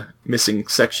big missing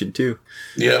section too.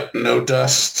 Yep, No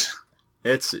Dust.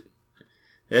 It's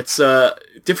a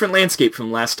different landscape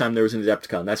from last time there was an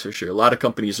Adepticon. That's for sure. A lot of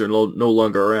companies are no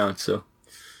longer around, so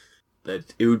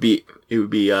that it would be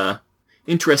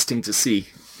interesting to see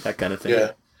that kind of thing.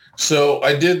 Yeah. So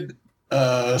I did.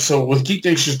 So with Geek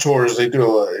Nation Tours, they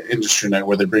do an industry night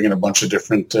where they bring in a bunch of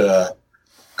different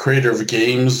creator of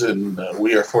games, and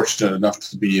we are fortunate enough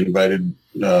to be invited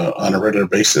on a regular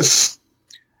basis.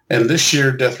 And this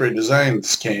year, Death Ray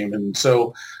Designs came, and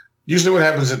so usually what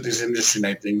happens at these industry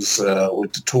night things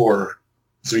with the tour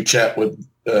is we chat with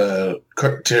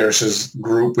Kirk Terrace's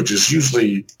group, which is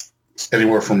usually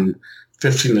anywhere from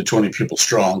 15 to 20 people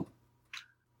strong.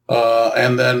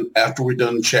 And then after we're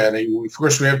done chatting, we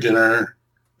have dinner.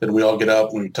 Then we all get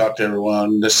up and we talk to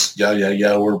everyone. We're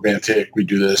Bantic. We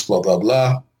do this, blah, blah,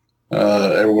 blah.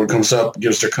 Everyone comes up,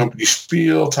 gives their company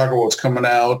spiel, talk about what's coming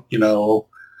out, do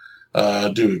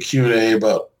a Q&A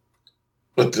about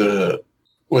with the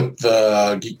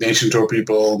Geek Nation Tour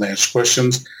people and answer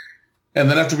questions. And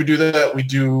then after we do that, we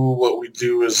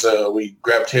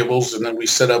grab tables and then we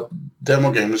set up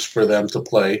demo games for them to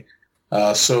play.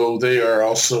 So they are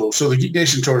also, so the Geek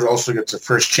Nation Tours also gets a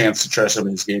first chance to try some of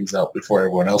these games out before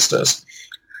everyone else does.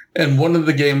 And one of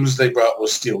the games they brought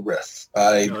was Steel Riff.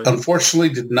 I unfortunately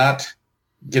did not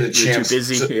get a chance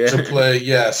to play.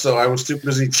 Yeah, so I was too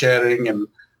busy chatting and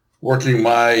working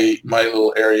my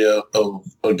little area of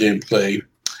gameplay.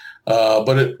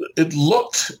 But it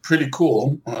looked pretty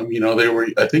cool. I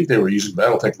think they were using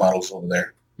BattleTech models over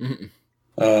there.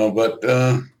 Mm-hmm. But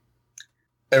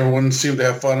everyone seemed to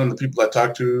have fun, and the people I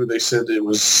talked to, they said it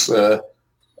was a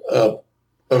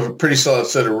pretty solid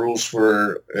set of rules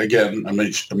for, again, a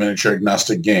miniature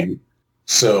agnostic game.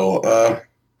 So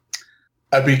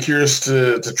I'd be curious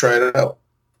to try it out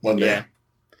one day. Yeah.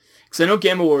 Because I know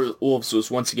Gamma Wolves was,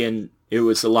 once again, it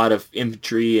was a lot of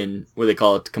infantry and what they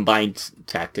call it, combined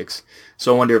tactics.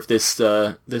 So I wonder if this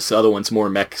other one's more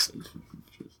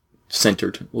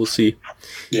mech-centered. We'll see.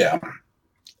 Yeah.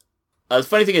 The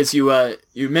funny thing is,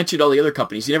 you mentioned all the other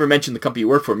companies. You never mentioned the company you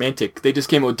work for, Mantic. They just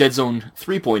came out with Dead Zone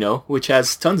 3.0, which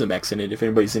has tons of mechs in it. If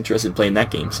anybody's interested in playing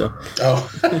that game, so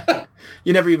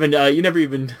you never even well,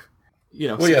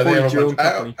 yeah, supported your own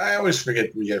company. I always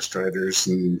forget the Striders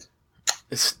and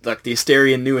it's like the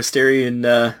new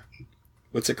Asterian.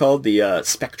 What's it called? The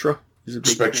Spectra.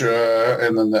 Spectra,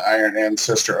 and then the Iron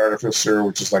Ancestor Artificer,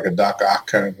 which is like a Doc Ock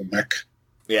kind of a mech.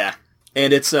 Yeah,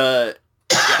 and it's a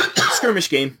skirmish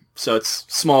game. So it's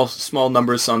small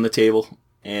numbers on the table,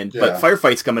 but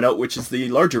Firefight's coming out, which is the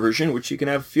larger version, which you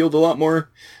can field a lot more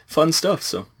fun stuff.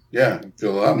 So field a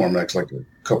lot more mechs, like a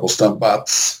couple stunt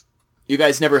bots. You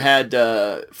guys never had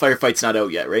Firefight's not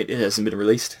out yet, right? It hasn't been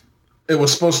released. It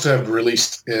was supposed to have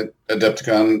released at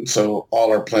Adepticon, so all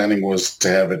our planning was to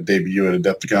have it debut at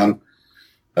Adepticon,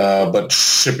 but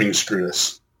shipping screwed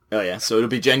us. Oh yeah, so it'll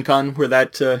be Gen Con where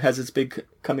that has its big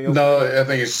coming out? No, I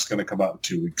think it's just going to come out in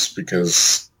 2 weeks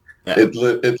because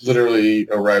it literally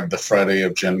arrived the Friday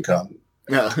of Gen Con.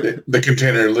 The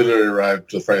container literally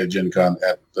arrived the Friday of Gen Con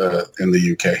in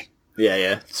the UK.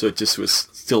 Yeah, so it just was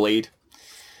delayed.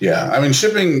 Yeah, I mean,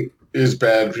 shipping is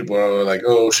bad. People are like,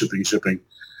 oh, shipping.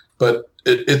 But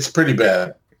it's pretty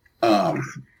bad,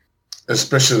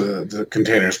 especially the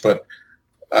containers. But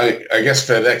I guess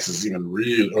FedEx is even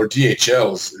real, or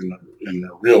DHL is in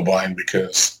a real bind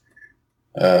because,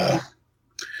 as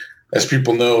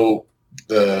people know,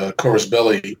 the Corvus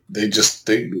Belli, they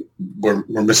were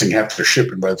missing half their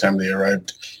shipping by the time they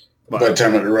arrived. Wow. By the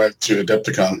time it arrived to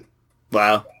Adepticon.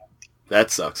 Wow,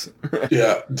 that sucks.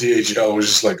 Yeah, DHL was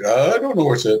just like, I don't know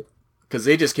where it's at. Because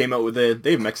they just came out with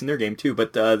they have mechs in their game too,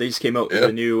 but they just came out with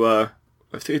a new, I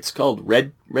think it's called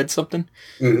Red something.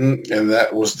 Mm-hmm. And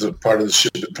that was the part of the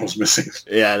ship that was missing.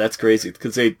 Yeah, that's crazy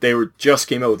because they just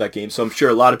came out with that game, so I'm sure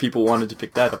a lot of people wanted to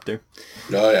pick that up there.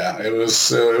 Oh yeah, it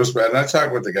was bad. And I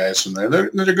talked with the guys from there. They're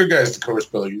good guys. The Corvus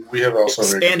Belli. We have also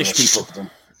Spanish people.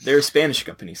 They're a Spanish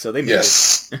company, so they made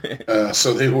it.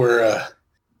 So they were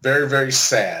very, very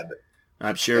sad.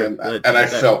 I'm sure, and I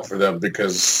felt for them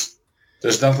because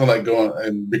there's nothing like going,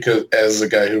 and because as a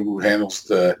guy who handles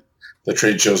the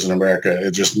trade shows in America,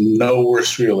 it's just no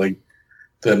worse feeling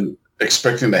than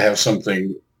expecting to have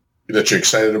something that you're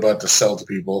excited about to sell to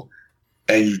people,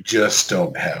 and you just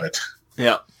don't have it.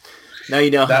 Yeah. Now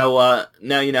you know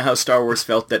how Star Wars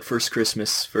felt that first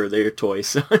Christmas for their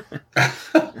toys.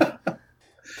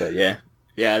 But yeah,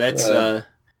 that's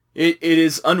it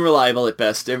is unreliable at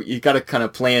best. You got to kind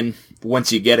of plan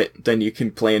once you get it, then you can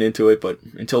plan into it. But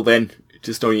until then,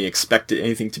 just don't even expect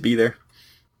anything to be there.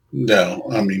 No,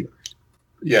 I mean,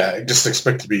 I just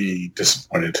expect to be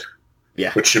disappointed.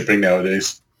 Yeah, with shipping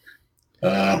nowadays.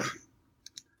 Is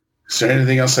there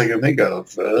anything else I can think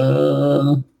of?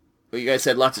 Well, you guys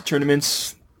had lots of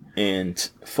tournaments and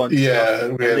fun stuff.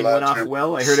 Everything went off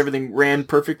well. I heard everything ran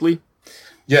perfectly.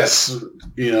 Yes,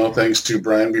 thanks to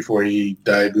Brian before he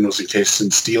died and was encased in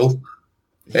steel.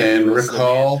 And Rick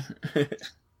Hall,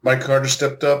 Mike Carter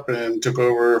stepped up and took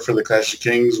over for the Clash of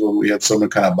Kings when we had someone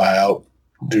kind of buy out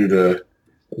due to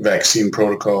vaccine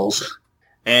protocols.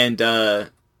 And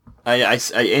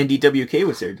Andy WK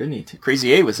was there, didn't he?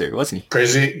 Crazy A was there, wasn't he?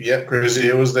 Crazy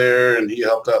A was there, and he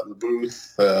helped out in the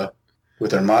booth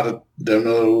with Armada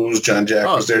demos. John Jack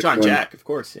was there. John Jack, of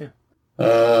course, yeah.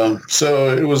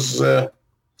 So it was a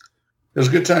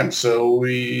good time. So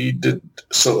we did.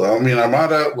 So I mean,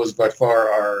 Armada was by far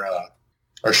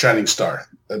our shining star.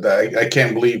 I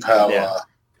can't believe how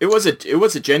it was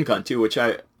a Gen Con too, which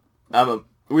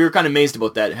we were kind of amazed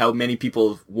about that. How many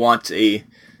people want a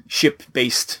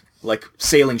ship-based, like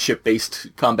sailing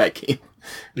ship-based combat game.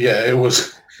 Yeah, it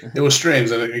was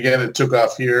strange, and again, it took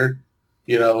off here.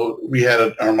 We had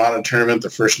an Armada tournament, the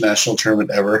first national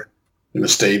tournament ever in the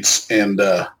States, and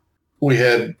we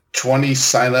had 20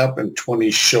 sign up and 20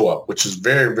 show up, which is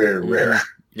very, very rare.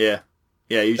 Yeah.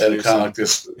 Yeah, usually and kind of like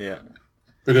this. Yeah.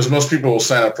 Because most people will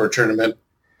sign up for a tournament.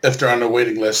 If they're on the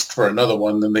waiting list for another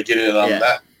one, then they get in on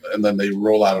that, and then they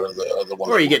roll out of the other one.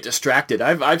 Or you get distracted.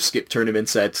 I've skipped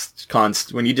tournaments at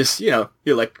cons when you just, you're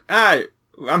like, I'm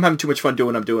having too much fun doing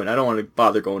what I'm doing. I don't want to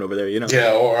bother going over there,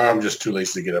 Yeah, or I'm just too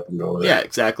lazy to get up and go over there. Yeah,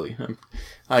 exactly.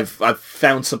 I've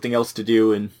found something else to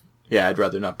do, and I'd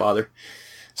rather not bother.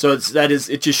 So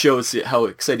it just shows how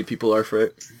excited people are for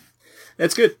it.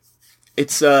 That's good.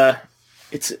 It's a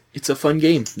fun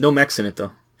game. No mechs in it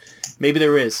though. Maybe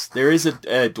there is. There is a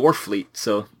dwarf fleet,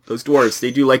 so those dwarves, they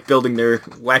do like building their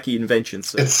wacky inventions.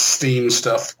 So. It's Steam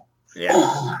stuff.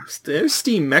 Yeah. There's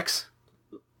Steam mechs.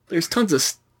 There's tons of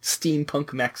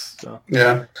steampunk mechs. So.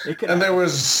 Yeah. And there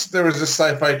was this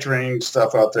sci-fi terrain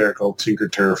stuff out there called Tinker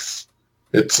Turf.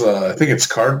 It's I think it's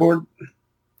cardboard.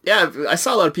 Yeah, I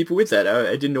saw a lot of people with that.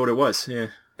 I didn't know what it was. Yeah.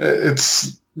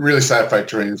 It's really sci-fi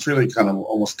terrain. It's really kind of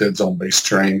almost Dead Zone based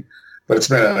terrain. But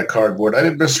it's made out of cardboard. I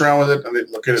didn't mess around with it. I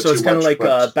didn't look at it too much. So it's kind of like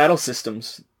Battle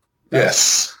Systems.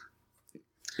 Yes.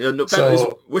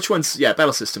 Which one's... Yeah,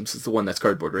 Battle Systems is the one that's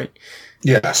cardboard, right?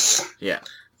 Yes. Yeah.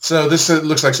 So this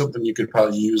looks like something you could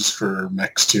probably use for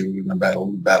mechs too, in a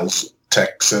battles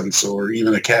tech sense, or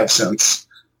even a cav sense.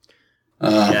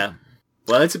 Yeah.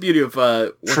 Well, that's the beauty of...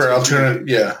 for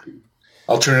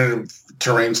alternative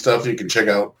terrain stuff, you can check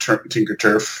out Tinker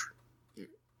Turf.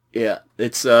 Yeah,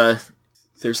 it's...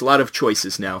 There's a lot of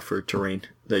choices now for terrain.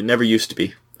 There never used to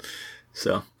be.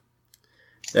 So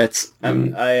that's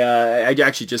I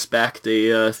actually just backed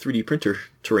a 3D printer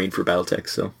terrain for BattleTech,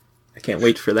 so I can't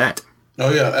wait for that.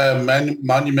 Oh yeah,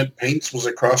 Monument Paints was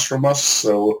across from us.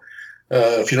 So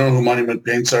if you don't know who Monument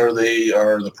Paints are, they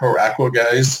are the Pro Aqua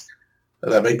guys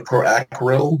that make Pro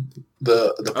Aquarel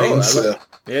the paints.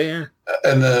 Yeah.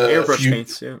 And airbrush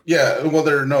paints, yeah. Yeah, well,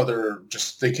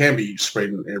 they can be sprayed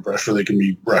in airbrush, or they can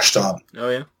be brushed on. Oh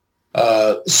yeah.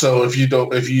 So if you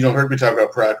don't heard me talk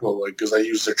about Pro Aqua, because I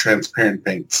use their transparent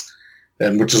paints,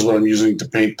 and which is what I'm using to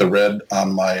paint the red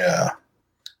on my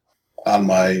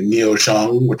Neo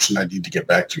Zhang, which I need to get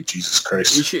back to. Jesus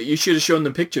Christ! You should have shown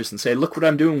them pictures and say, look what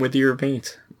I'm doing with your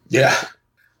paint. Yeah.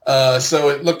 So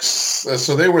it looks.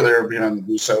 So they were there behind the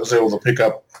booth, so I was able to pick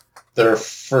up their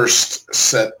first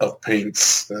set of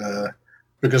paints,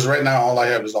 because right now all I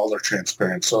have is all their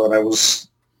transparent. So, and I was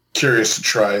curious to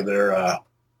try their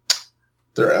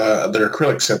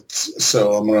acrylic sets.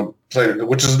 So I'm going to play it,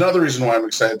 which is another reason why I'm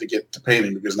excited to get to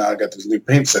painting, because now I got this new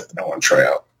paint set that I want to try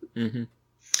out. Mm-hmm.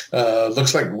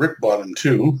 Looks like Rick bought them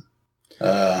too.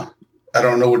 I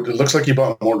don't know what it looks like. He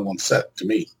bought more than one set to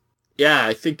me. Yeah,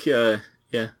 I think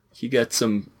he got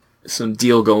some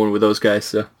deal going with those guys.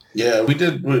 So. Yeah, we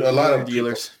did a lot of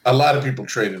dealers. A lot of people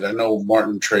traded. I know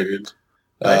Martin traded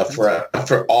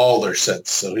for all their sets,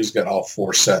 so he's got all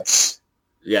 4 sets.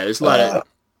 Yeah, there's a lot of.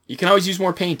 You can always use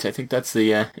more paint. I think that's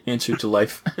the answer to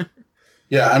life.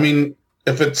 Yeah, I mean,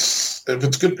 if it's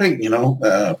good paint,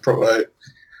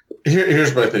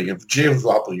 here's my thing: if James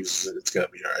Wapple uses it, it's gonna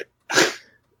be all right.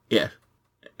 Yeah.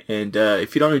 And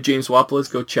if you don't know who James Wapple is,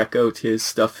 go check out his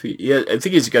stuff. I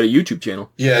think he's got a YouTube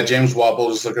channel. Yeah, James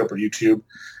Wapple. Just look up on YouTube.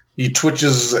 He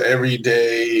twitches every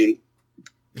day,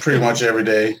 pretty much every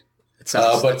day.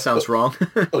 That sounds wrong.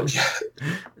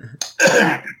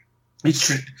 He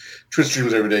Twitch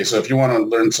streams every day. So if you want to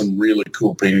learn some really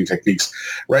cool painting techniques,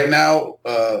 right now,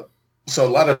 so a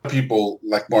lot of people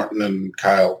like Martin and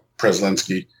Kyle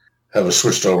Preslinski have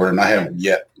switched over, and I haven't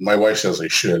yet. My wife says I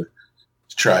should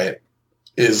try it.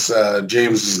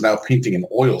 James is now painting in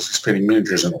oils. He's painting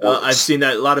miniatures in oils. I've seen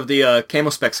that a lot of the Camo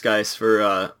Specs guys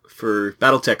for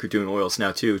BattleTech are doing oils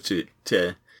now too,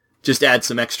 to just add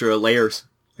some extra layers.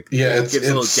 It gives a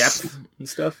little depth and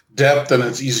stuff. Depth, and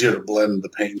it's easier to blend the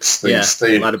paints.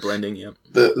 A lot of blending. Yeah,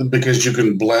 because you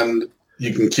can blend,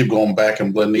 you can keep going back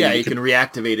and blending. Yeah, you can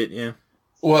reactivate it. Yeah.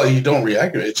 Well, you don't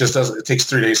reactivate it. It just doesn't. It takes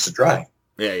 3 days to dry.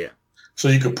 Yeah. So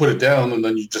you could put it down, and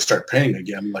then you just start painting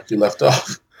again like you left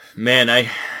off. Man,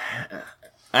 I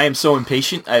am so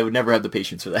impatient. I would never have the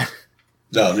patience for that.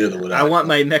 No, neither would I. I want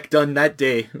my mech done that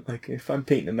day. Like if I'm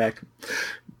painting a mech,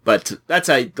 but that's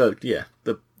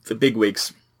the big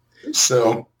wigs.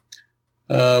 So,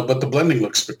 but the blending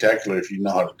looks spectacular if you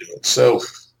know how to do it. So,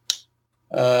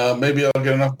 maybe I'll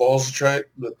get enough balls to try it.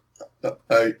 But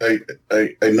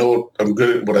I know I'm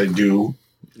good at what I do,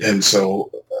 and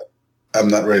so I'm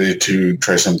not ready to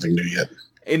try something new yet.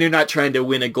 And you're not trying to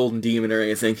win a golden demon or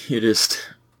anything. You're just,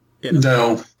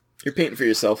 no. You're painting for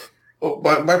yourself.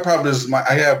 Well, my problem is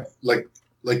I have like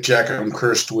Jack. I'm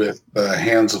cursed with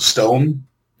hands of stone.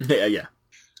 Yeah.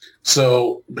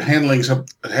 So handling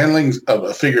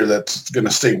a figure that's going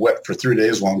to stay wet for 3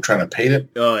 days while I'm trying to paint it.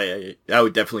 Oh yeah, I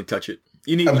would definitely touch it.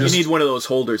 You need one of those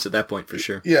holders at that point for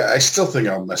sure. Yeah, I still think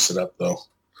I'll mess it up though,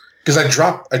 because I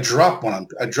drop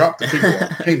the figure while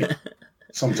I'm painting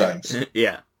sometimes.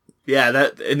 Yeah,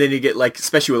 that, and then you get like,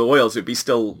 especially with oils, it'd be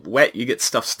still wet. You get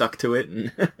stuff stuck to it.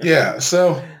 And yeah,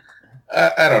 so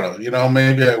I don't know.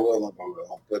 Maybe I will,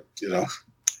 but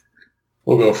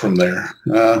we'll go from there.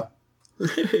 All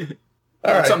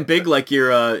right. Something big like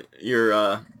your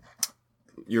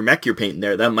mech you're painting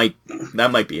there. That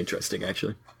might be interesting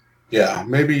actually. Yeah,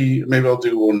 maybe I'll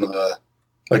do one of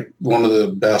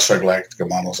the Battlestar Galactica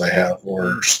models I have,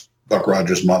 or Buck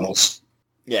Rogers models.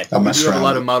 Yeah, you have a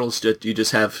lot of models that you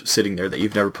just have sitting there that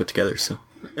you've never put together. So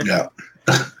yeah.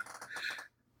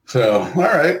 So all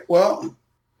right, well,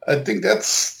 I think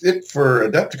that's it for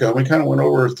Adepticon. We kind of went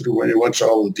over through pretty much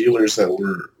all the dealers that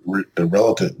were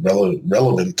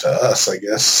relevant to us, I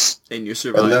guess. And you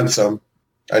survived. And then some.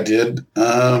 I did.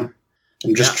 I'm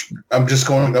just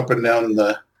going up and down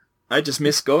the. I just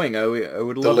miss going. I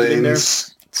would love to be there. It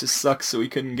just sucks so we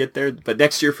couldn't get there, but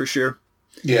next year for sure.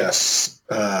 Yes,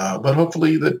 but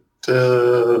hopefully that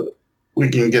we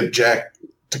can get Jack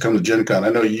to come to Gen Con. I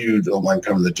know you don't mind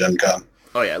coming to Gen Con.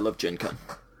 Oh yeah, I love Gen Con.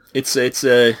 It's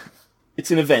an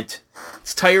event.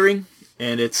 It's tiring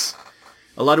and it's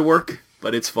a lot of work,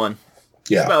 but it's fun.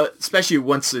 Yeah. Well, especially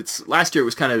once last year it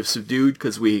was kind of subdued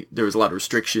because there was a lot of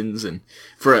restrictions, and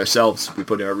for ourselves we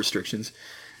put in our restrictions.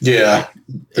 Yeah,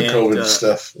 the COVID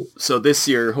stuff. So this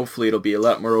year, hopefully it'll be a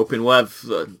lot more open. We'll have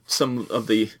some of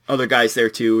the other guys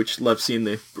there too, which love seeing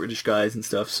the British guys and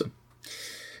stuff. So it'll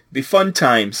be fun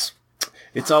times.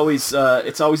 It's always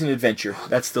an adventure.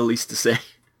 That's the least to say.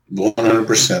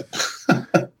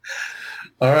 100%.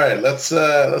 All right, let's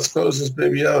close this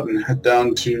baby out and head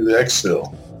down to the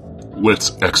exfil.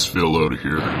 Let's exfil out of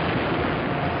here.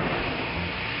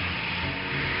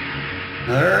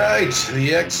 All right,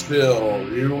 the exfil.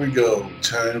 Here we go.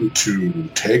 Time to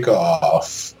take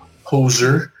off.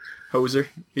 Hoser.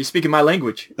 You're speaking my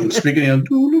language. I'm speaking. I'm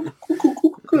bringing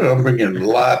the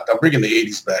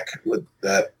 80s back with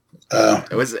that.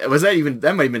 Was that even?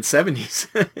 That might have been 70s.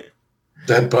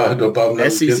 That Bob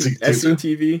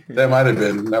SCTV. That might have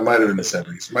been the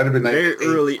 70s. Might have been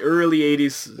very early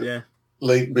 80s. Yeah.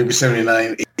 Late, maybe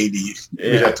 79, 80.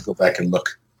 Yeah. We'd have to go back and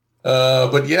look.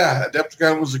 But yeah,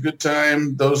 Adepticon was a good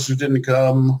time. Those who didn't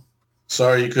come,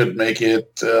 sorry you couldn't make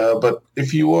it. But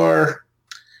if you are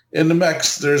in the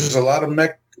mechs, there's a lot of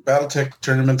mech Battletech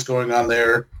tournaments going on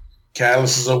there.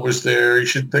 Catalyst is always there. You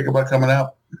should think about coming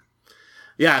out.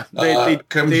 Yeah,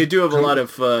 they do have a lot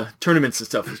of tournaments and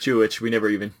stuff too, which you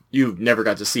never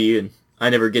got to see, and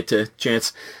I never get to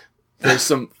chance. There's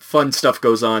some fun stuff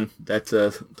goes on that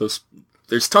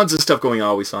there's tons of stuff going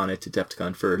always on at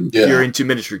Adepticon if you're into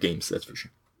miniature games, that's for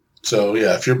sure. So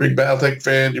yeah, if you're a big Battletech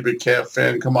fan, you're a big Cav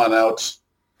fan, come on out,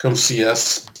 come see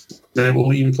us. Maybe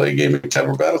we'll even play a game of Cav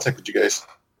or Battletech with you guys.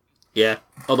 Yeah,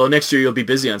 although next year you'll be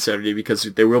busy on Saturday because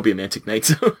there will be a Mantic Night.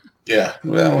 So yeah,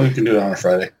 well, we can do it on a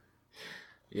Friday.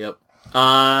 Yep.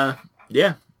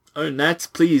 Yeah. Other than that,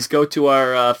 please go to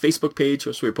our Facebook page,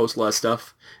 where we post a lot of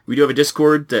stuff. We do have a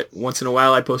Discord that once in a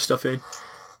while I post stuff in.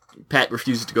 Pat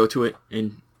refuses to go to it,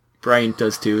 and Brian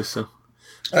does too. So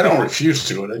I don't refuse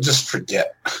to it. I just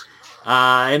forget.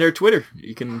 And our Twitter.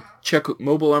 You can check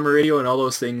Mobile Armor Radio and all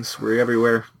those things. We're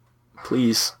everywhere.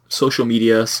 Please, social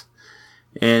media us.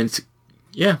 And,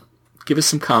 yeah, give us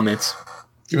some comments.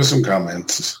 We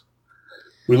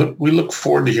look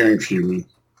forward to hearing from you.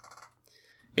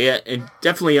 Yeah, and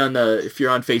definitely if you're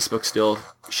on Facebook still,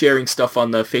 sharing stuff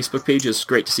on the Facebook page is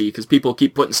great to see, because people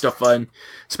keep putting stuff on,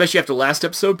 especially after the last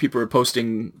episode. People were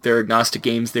posting their agnostic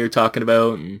games they were talking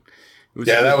about, and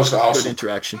that was awesome. Good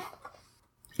interaction.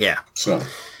 Yeah. So.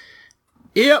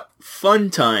 Yep, fun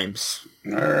times.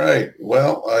 All right.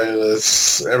 Well,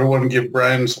 let's everyone give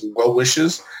Brian some well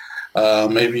wishes.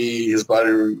 Maybe his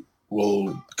body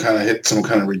will kind of hit some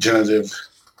kind of regenerative.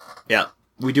 Yeah,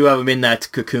 we do have him in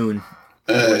that cocoon.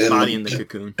 Body in the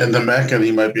cocoon. And the mech, and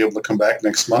he might be able to come back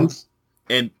next month.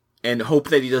 And hope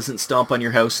that he doesn't stomp on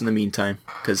your house in the meantime,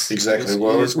 because exactly.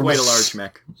 It is quite a large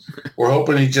mech. We're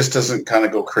hoping he just doesn't kind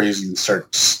of go crazy and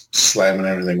start slamming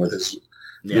everything with his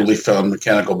newly found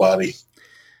mechanical body.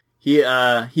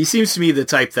 He seems to me the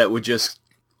type that would just,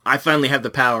 I finally have the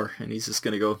power, and he's just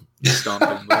going to go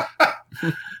stomping.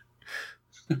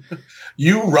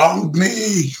 You wronged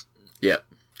me! Yeah.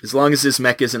 As long as this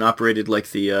mech isn't operated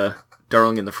like the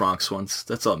Darling in the Franxx ones,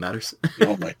 that's all that matters.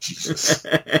 Oh my Jesus.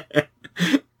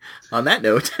 On that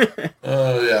note.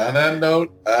 On that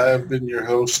note, I've been your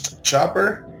host,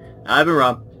 Chopper. I've been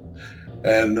Rob.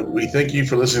 And we thank you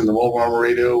for listening to Mobile Armor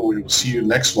Radio. We will see you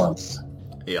next month.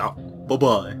 Yeah.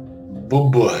 Bye-bye.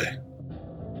 Bye-bye.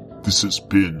 This has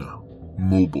been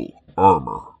Mobile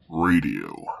Armor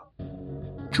Radio.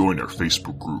 Join our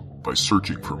Facebook group by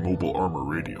searching for Mobile Armor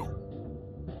Radio.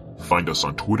 Find us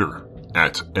on Twitter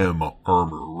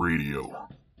 @MArmorRadio.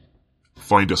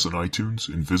 Find us on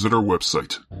iTunes and visit our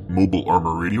website,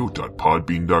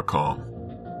 mobilearmorradio.podbean.com.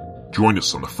 Join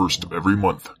us on the first of every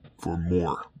month for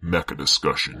more mecha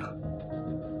discussion.